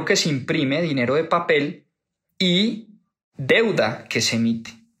dinero que se imprime, dinero de papel, y deuda que se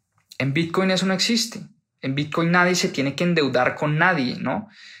emite. En Bitcoin eso no existe. En Bitcoin nadie se tiene que endeudar con nadie, ¿no?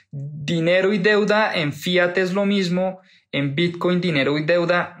 Dinero y deuda en fiat es lo mismo. En Bitcoin dinero y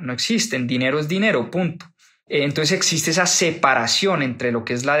deuda no existen. Dinero es dinero, punto. Entonces existe esa separación entre lo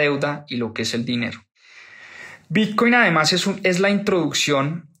que es la deuda y lo que es el dinero. Bitcoin además es la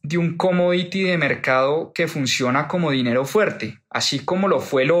introducción de un commodity de mercado que funciona como dinero fuerte, así como lo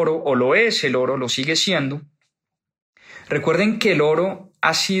fue el oro, o lo es el oro, lo sigue siendo. Recuerden que el oro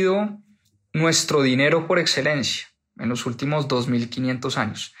ha sido nuestro dinero por excelencia en los últimos 2500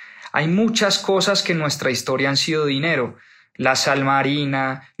 años. Hay muchas cosas que en nuestra historia han sido dinero: la sal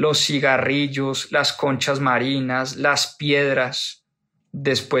marina, los cigarrillos, las conchas marinas, las piedras,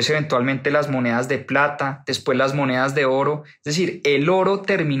 después eventualmente las monedas de plata, después las monedas de oro. Es decir, el oro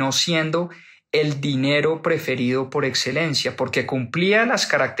terminó siendo el dinero preferido por excelencia porque cumplía las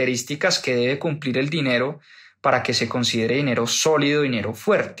características que debe cumplir el dinero para que se considere dinero sólido, dinero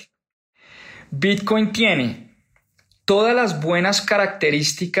fuerte. Bitcoin tiene todas las buenas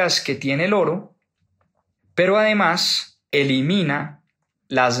características que tiene el oro, pero además elimina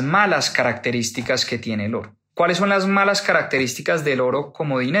las malas características que tiene el oro. ¿Cuáles son las malas características del oro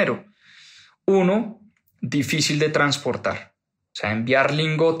como dinero? Uno, difícil de transportar. O sea, enviar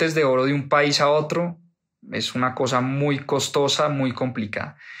lingotes de oro de un país a otro es una cosa muy costosa, muy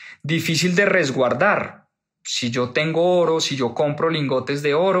complicada. Difícil de resguardar. Si yo tengo oro, si yo compro lingotes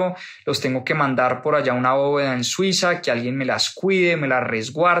de oro, los tengo que mandar por allá a una bóveda en Suiza, que alguien me las cuide, me las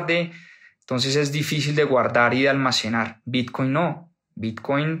resguarde. Entonces es difícil de guardar y de almacenar. Bitcoin no.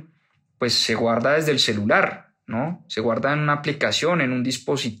 Bitcoin pues se guarda desde el celular, ¿no? Se guarda en una aplicación, en un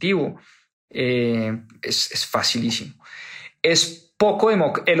dispositivo. Es facilísimo.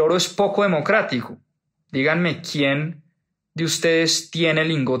 El oro es poco democrático. Díganme, ¿quién de ustedes tiene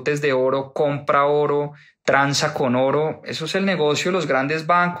lingotes de oro, compra oro, transa con oro? Eso es el negocio de los grandes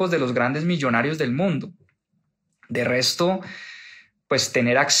bancos, de los grandes millonarios del mundo. De resto, pues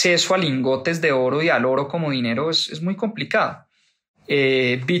tener acceso a lingotes de oro y al oro como dinero es muy complicado.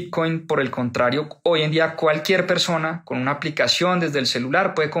 Bitcoin, por el contrario, hoy en día cualquier persona con una aplicación desde el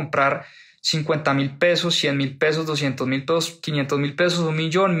celular puede comprar 50,000 pesos, 100,000 pesos, 200,000 pesos, 500,000 pesos,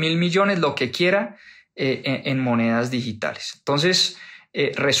 1,000,000, 1,000,000,000, lo que quiera en monedas digitales. Entonces,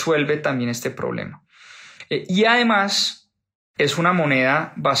 resuelve también este problema. Y además es una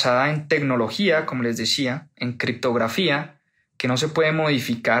moneda basada en tecnología, como les decía, en criptografía, que no se puede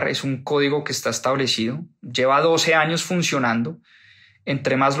modificar, es un código que está establecido, lleva 12 años funcionando.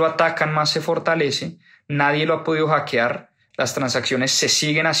 Entre más lo atacan, más se fortalece. Nadie lo ha podido hackear. Las transacciones se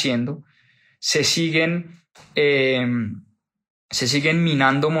siguen haciendo. Se siguen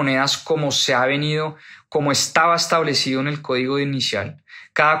minando monedas como como estaba establecido en el código inicial.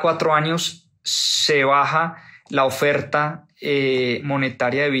 Cada 4 años se baja la oferta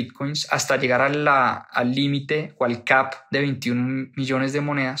monetaria de bitcoins hasta llegar al límite o al cap de 21 millones de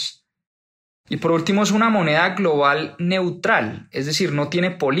monedas. Y por último, es una moneda global neutral, es decir, no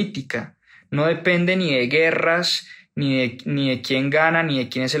tiene política, no depende ni de guerras, ni de quién gana, ni de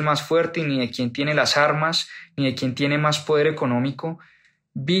quién es el más fuerte, ni de quién tiene las armas, ni de quién tiene más poder económico.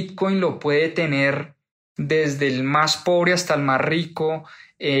 Bitcoin lo puede tener desde el más pobre hasta el más rico,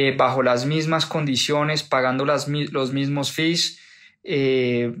 bajo las mismas condiciones, pagando los mismos fees.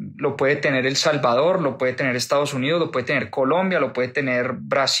 Lo puede tener El Salvador, lo puede tener Estados Unidos, lo puede tener Colombia, lo puede tener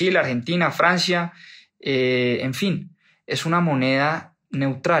Brasil, Argentina, Francia, en fin, es una moneda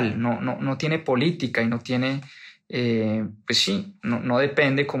neutral, no tiene política y no tiene, pues sí, no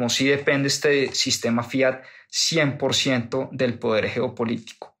depende, como sí depende este sistema fiat 100% del poder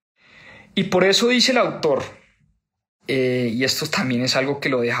geopolítico. Y por eso dice el autor, y esto también es algo que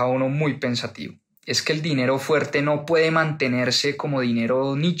lo deja a uno muy pensativo, es que el dinero fuerte no puede mantenerse como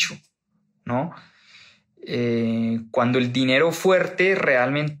dinero nicho, ¿no? Cuando el dinero fuerte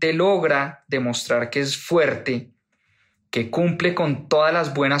realmente logra demostrar que es fuerte, que cumple con todas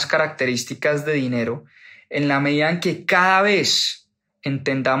las buenas características de dinero, en la medida en que cada vez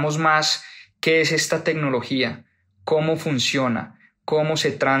entendamos más qué es esta tecnología, cómo funciona, cómo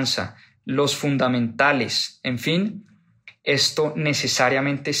se transa, los fundamentales, en fin, esto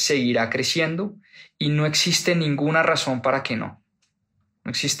necesariamente seguirá creciendo y no existe ninguna razón para que no.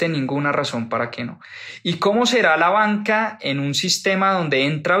 No existe ninguna razón para que no. ¿Y cómo será la banca en un sistema donde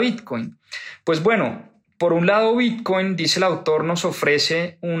entra Bitcoin? Pues bueno, por un lado Bitcoin, dice el autor, nos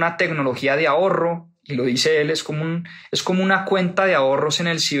ofrece una tecnología de ahorro, y lo dice él, es como una cuenta de ahorros en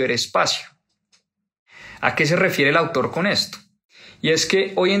el ciberespacio. ¿A qué se refiere el autor con esto? Y es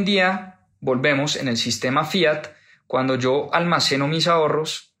que hoy en día, volvemos en el sistema fiat, cuando yo almaceno mis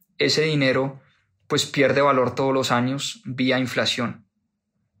ahorros, ese dinero pues pierde valor todos los años vía inflación,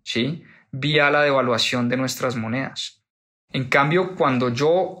 ¿sí? Vía la devaluación de nuestras monedas. En cambio, cuando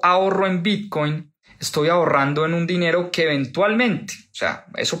yo ahorro en Bitcoin, estoy ahorrando en un dinero que eventualmente, o sea,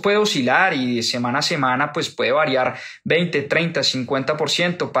 eso puede oscilar y de semana a semana pues puede variar 20, 30,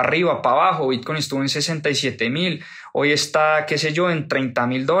 50% para arriba, para abajo. Bitcoin estuvo en 67,000, hoy está, qué sé yo, en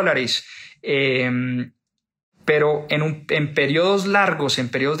 $30,000. Pero en periodos largos, en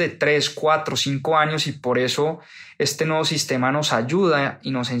periodos de 3, 4, 5 años, y por eso este nuevo sistema nos ayuda y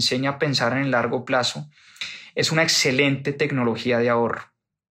nos enseña a pensar en el largo plazo, es una excelente tecnología de ahorro.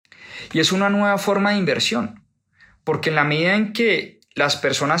 Y es una nueva forma de inversión, porque en la medida en que las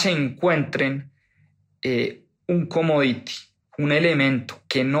personas encuentren un commodity, un elemento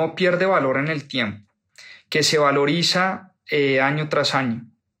que no pierde valor en el tiempo, que se valoriza año tras año,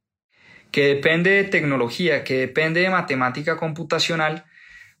 que depende de tecnología, que depende de matemática computacional,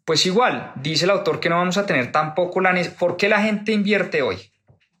 pues igual, dice el autor que no vamos a tener tampoco ¿Por qué la gente invierte hoy?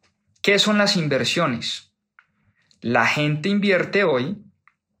 ¿Qué son las inversiones? La gente invierte hoy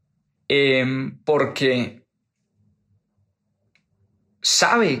porque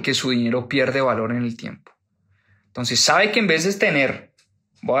sabe que su dinero pierde valor en el tiempo. Entonces sabe que en vez de tener,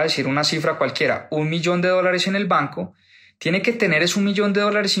 voy a decir una cifra cualquiera, $1,000,000 en el banco, tiene que tener ese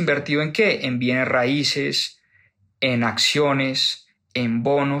 $1,000,000 invertido ¿en qué? En bienes raíces, en acciones, en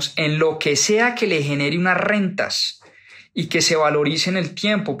bonos, en lo que sea que le genere unas rentas y que se valorice en el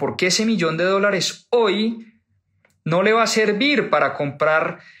tiempo, porque ese $1,000,000 hoy no le va a servir para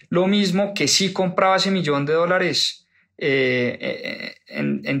comprar lo mismo que si compraba ese $1,000,000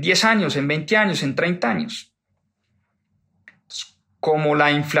 en 10 años, en 20 años, en 30 años. Como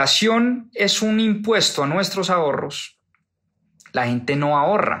la inflación es un impuesto a nuestros ahorros, la gente no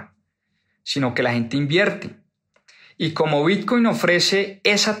ahorra, sino que la gente invierte. Y como Bitcoin ofrece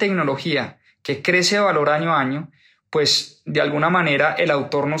esa tecnología que crece de valor año a año, pues de alguna manera el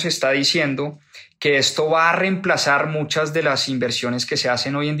autor nos está diciendo que esto va a reemplazar muchas de las inversiones que se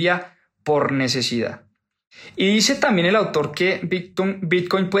hacen hoy en día por necesidad. Y dice también el autor que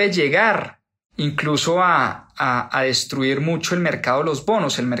Bitcoin puede llegar incluso a destruir mucho el mercado de los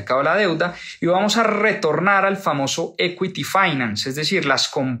bonos, el mercado de la deuda, y vamos a retornar al famoso equity finance, es decir, las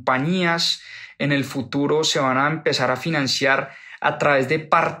compañías en el futuro se van a empezar a financiar a través de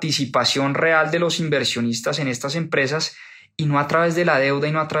participación real de los inversionistas en estas empresas y no a través de la deuda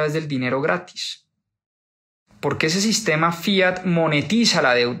y no a través del dinero gratis. Porque ese sistema fiat monetiza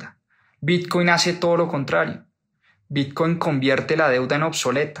la deuda. Bitcoin hace todo lo contrario. Bitcoin convierte la deuda en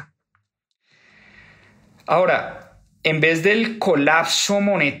obsoleta. Ahora, en vez del colapso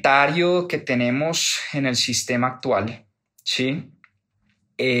monetario que tenemos en el sistema actual, ¿sí?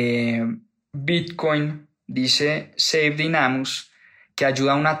 Bitcoin, dice Save Dynamus, que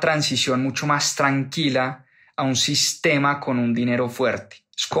ayuda a una transición mucho más tranquila a un sistema con un dinero fuerte.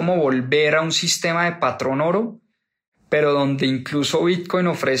 Es como volver a un sistema de patrón oro, pero donde incluso Bitcoin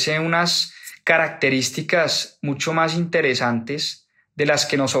ofrece unas características mucho más interesantes de las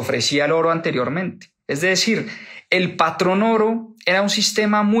que nos ofrecía el oro anteriormente. Es decir, el patrón oro era un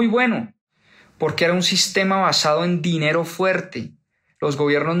sistema muy bueno, porque era un sistema basado en dinero fuerte. Los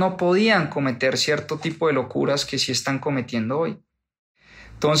gobiernos no podían cometer cierto tipo de locuras que sí están cometiendo hoy.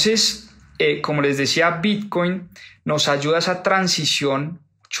 Entonces, como les decía, Bitcoin nos ayuda a esa transición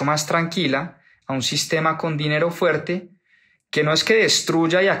mucho más tranquila a un sistema con dinero fuerte, que no es que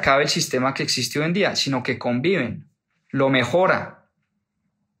destruya y acabe el sistema que existe hoy en día, sino que conviven, lo mejora,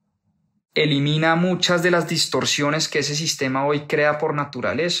 elimina muchas de las distorsiones que ese sistema hoy crea por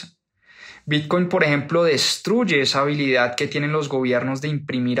naturaleza. Bitcoin, por ejemplo, destruye esa habilidad que tienen los gobiernos de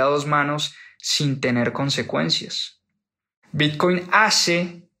imprimir a dos manos sin tener consecuencias. Bitcoin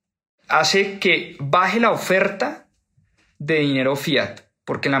hace que baje la oferta de dinero fiat,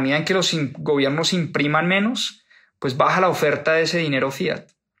 porque en la medida en que los gobiernos impriman menos, pues baja la oferta de ese dinero fiat.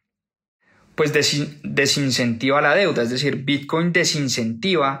 Pues desincentiva la deuda, es decir, Bitcoin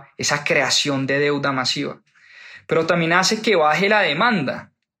desincentiva esa creación de deuda masiva. Pero también hace que baje la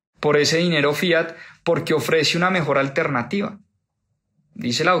demanda por ese dinero fiat porque ofrece una mejor alternativa.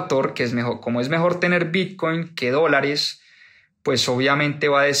 Dice el autor que como es mejor tener Bitcoin que dólares, pues obviamente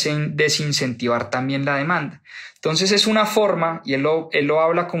va a desincentivar también la demanda. Entonces es una forma, y él lo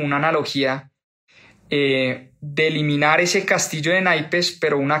habla como una analogía, de eliminar ese castillo de naipes,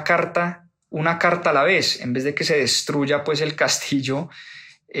 pero una carta a la vez, en vez de que se destruya pues el castillo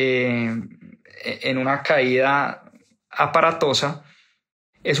en una caída aparatosa.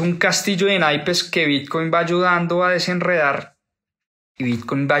 Es un castillo de naipes que Bitcoin va ayudando a desenredar, y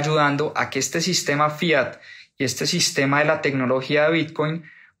Bitcoin va ayudando a que este sistema fiat y este sistema de la tecnología de Bitcoin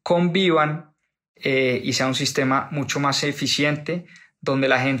convivan y sea un sistema mucho más eficiente, donde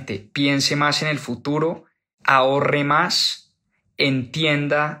la gente piense más en el futuro, ahorre más,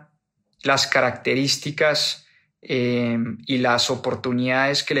 entienda las características y las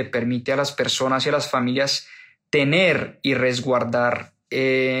oportunidades que le permite a las personas y a las familias tener y resguardar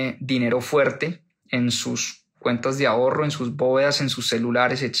dinero fuerte en sus cuentas de ahorro, en sus bóvedas, en sus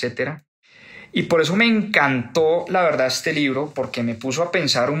celulares, etc. Y por eso me encantó, la verdad, este libro, porque me puso a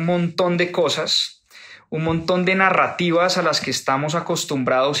pensar un montón de cosas, un montón de narrativas a las que estamos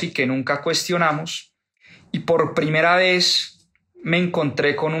acostumbrados y que nunca cuestionamos. Y por primera vez me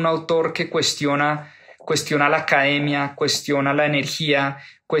encontré con un autor que cuestiona la academia, cuestiona la energía,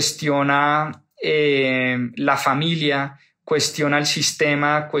 cuestiona la familia, cuestiona el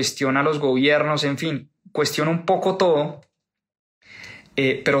sistema, cuestiona los gobiernos, en fin, cuestiona un poco todo,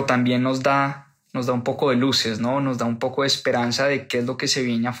 pero también nos da un poco de luces, ¿no? Nos da un poco de esperanza de qué es lo que se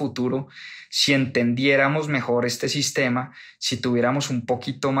viene a futuro si entendiéramos mejor este sistema, si tuviéramos un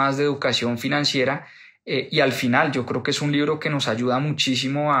poquito más de educación financiera. Y al final yo creo que es un libro que nos ayuda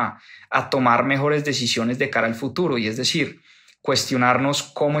muchísimo a tomar mejores decisiones de cara al futuro, y es decir, cuestionarnos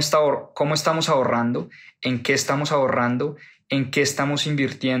cómo estamos ahorrando, en qué estamos ahorrando, en qué estamos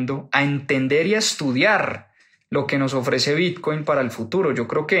invirtiendo, a entender y a estudiar lo que nos ofrece Bitcoin para el futuro. Yo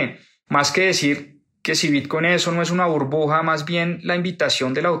creo que más que decir que si Bitcoin eso no es una burbuja, más bien la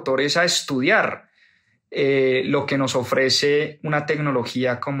invitación del autor es a estudiar lo que nos ofrece una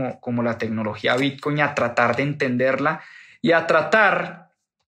tecnología como la tecnología Bitcoin, a tratar de entenderla y a tratar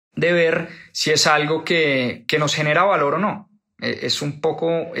de ver si es algo que nos genera valor o no. Es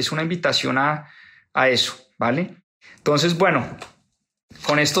una invitación a eso, ¿vale? Entonces, bueno,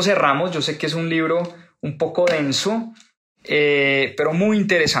 con esto cerramos. Yo sé que es un libro un poco denso, pero muy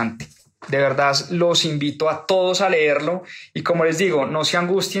interesante. De verdad, los invito a todos a leerlo, y como les digo, no se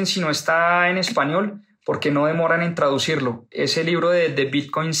angustien si no está en español, porque no demoran en traducirlo. Ese libro de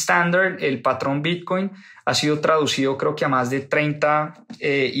Bitcoin Standard, el patrón Bitcoin, ha sido traducido creo que a más de 30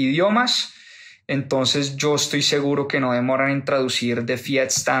 idiomas. Entonces yo estoy seguro que no demoran en traducir The Fiat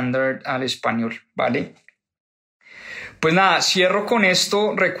Standard al español, ¿vale? Pues nada, cierro con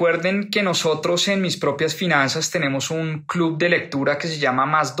esto. Recuerden que nosotros en Mis Propias Finanzas tenemos un club de lectura que se llama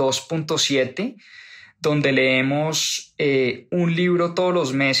Más 2.7, donde leemos un libro todos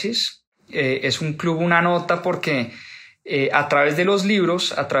los meses. Es un club, una nota, porque a través de los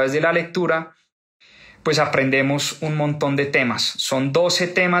libros, a través de la lectura, pues aprendemos un montón de temas. Son 12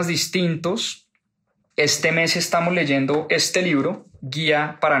 temas distintos. Este mes estamos leyendo este libro,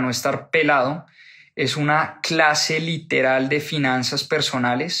 Guía para no estar pelado. Es una clase literal de finanzas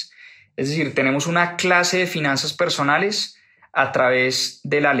personales. Es decir, tenemos una clase de finanzas personales a través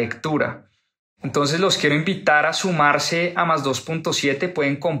de la lectura. Entonces los quiero invitar a sumarse a Más 2.7.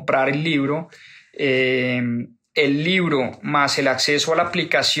 Pueden comprar el libro más el acceso a la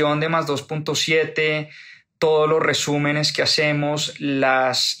aplicación de Más 2.7, todos los resúmenes que hacemos,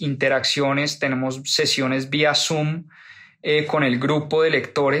 las interacciones. Tenemos sesiones vía Zoom con el grupo de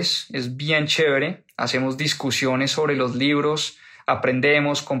lectores. Es bien chévere. Hacemos discusiones sobre los libros,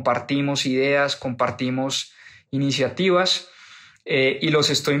 aprendemos, compartimos ideas, compartimos iniciativas. Y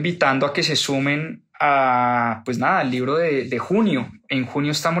los estoy invitando a que se sumen al libro de junio. En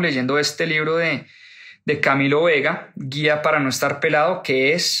junio estamos leyendo este libro de Camilo Vega, Guía para no estar pelado,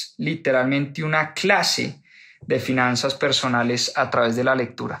 que es literalmente una clase de finanzas personales a través de la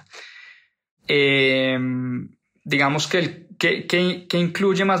lectura. Digamos que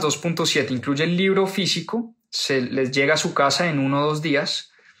incluye Más 2.7, incluye el libro físico, se les llega a su casa en 1 o 2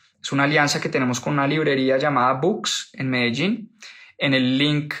 días. Es una alianza que tenemos con una librería llamada Books en Medellín.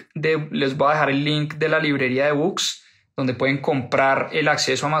 Les voy a dejar el link de la librería de Books, donde pueden comprar el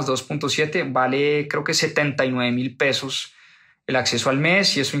acceso a Más 2.7. Vale, creo que 79,000 pesos el acceso al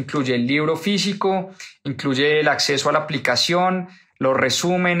mes, y eso incluye el libro físico, incluye el acceso a la aplicación, los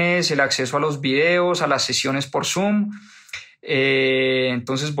resúmenes, el acceso a los videos, a las sesiones por Zoom.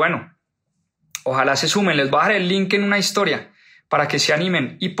 Entonces, bueno, ojalá se sumen. Les voy a dejar el link en una historia para que se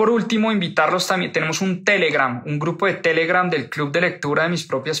animen. Y por último, invitarlos también. Tenemos un grupo de Telegram del Club de Lectura de Mis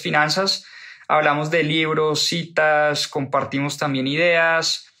Propias Finanzas. Hablamos de libros, citas, compartimos también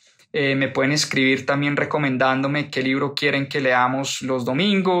ideas. Me pueden escribir también recomendándome qué libro quieren que leamos los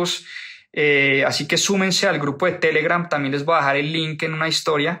domingos. Así que súmense al grupo de Telegram. También les voy a dejar el link en una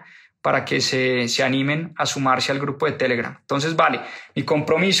historia para que se animen a sumarse al grupo de Telegram. Entonces, vale, mi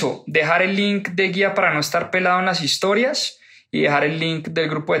compromiso, dejar el link de Guía para no estar pelado en las historias y dejar el link del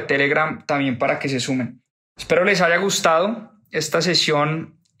grupo de Telegram también para que se sumen. Espero les haya gustado esta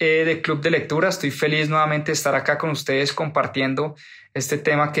sesión de Club de Lectura. Estoy feliz nuevamente de estar acá con ustedes compartiendo este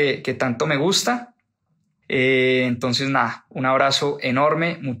tema que tanto me gusta. Entonces, nada, un abrazo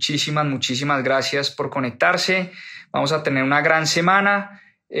enorme. Muchísimas gracias por conectarse. Vamos a tener una gran semana.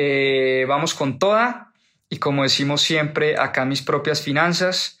 Vamos con toda. Y como decimos siempre acá en Mis Propias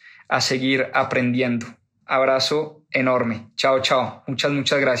Finanzas, a seguir aprendiendo. Abrazo enorme. Chao.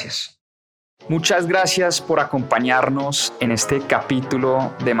 Muchas gracias. Muchas gracias por acompañarnos en este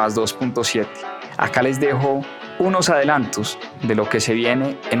capítulo de Más 2.7. Acá les dejo unos adelantos de lo que se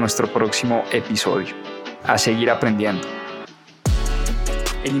viene en nuestro próximo episodio. A seguir aprendiendo.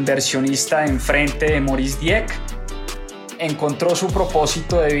 El inversionista de enfrente de Maurice Dieck encontró su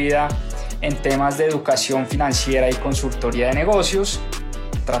propósito de vida en temas de educación financiera y consultoría de negocios,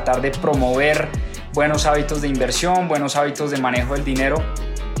 tratar de promover buenos hábitos de inversión, buenos hábitos de manejo del dinero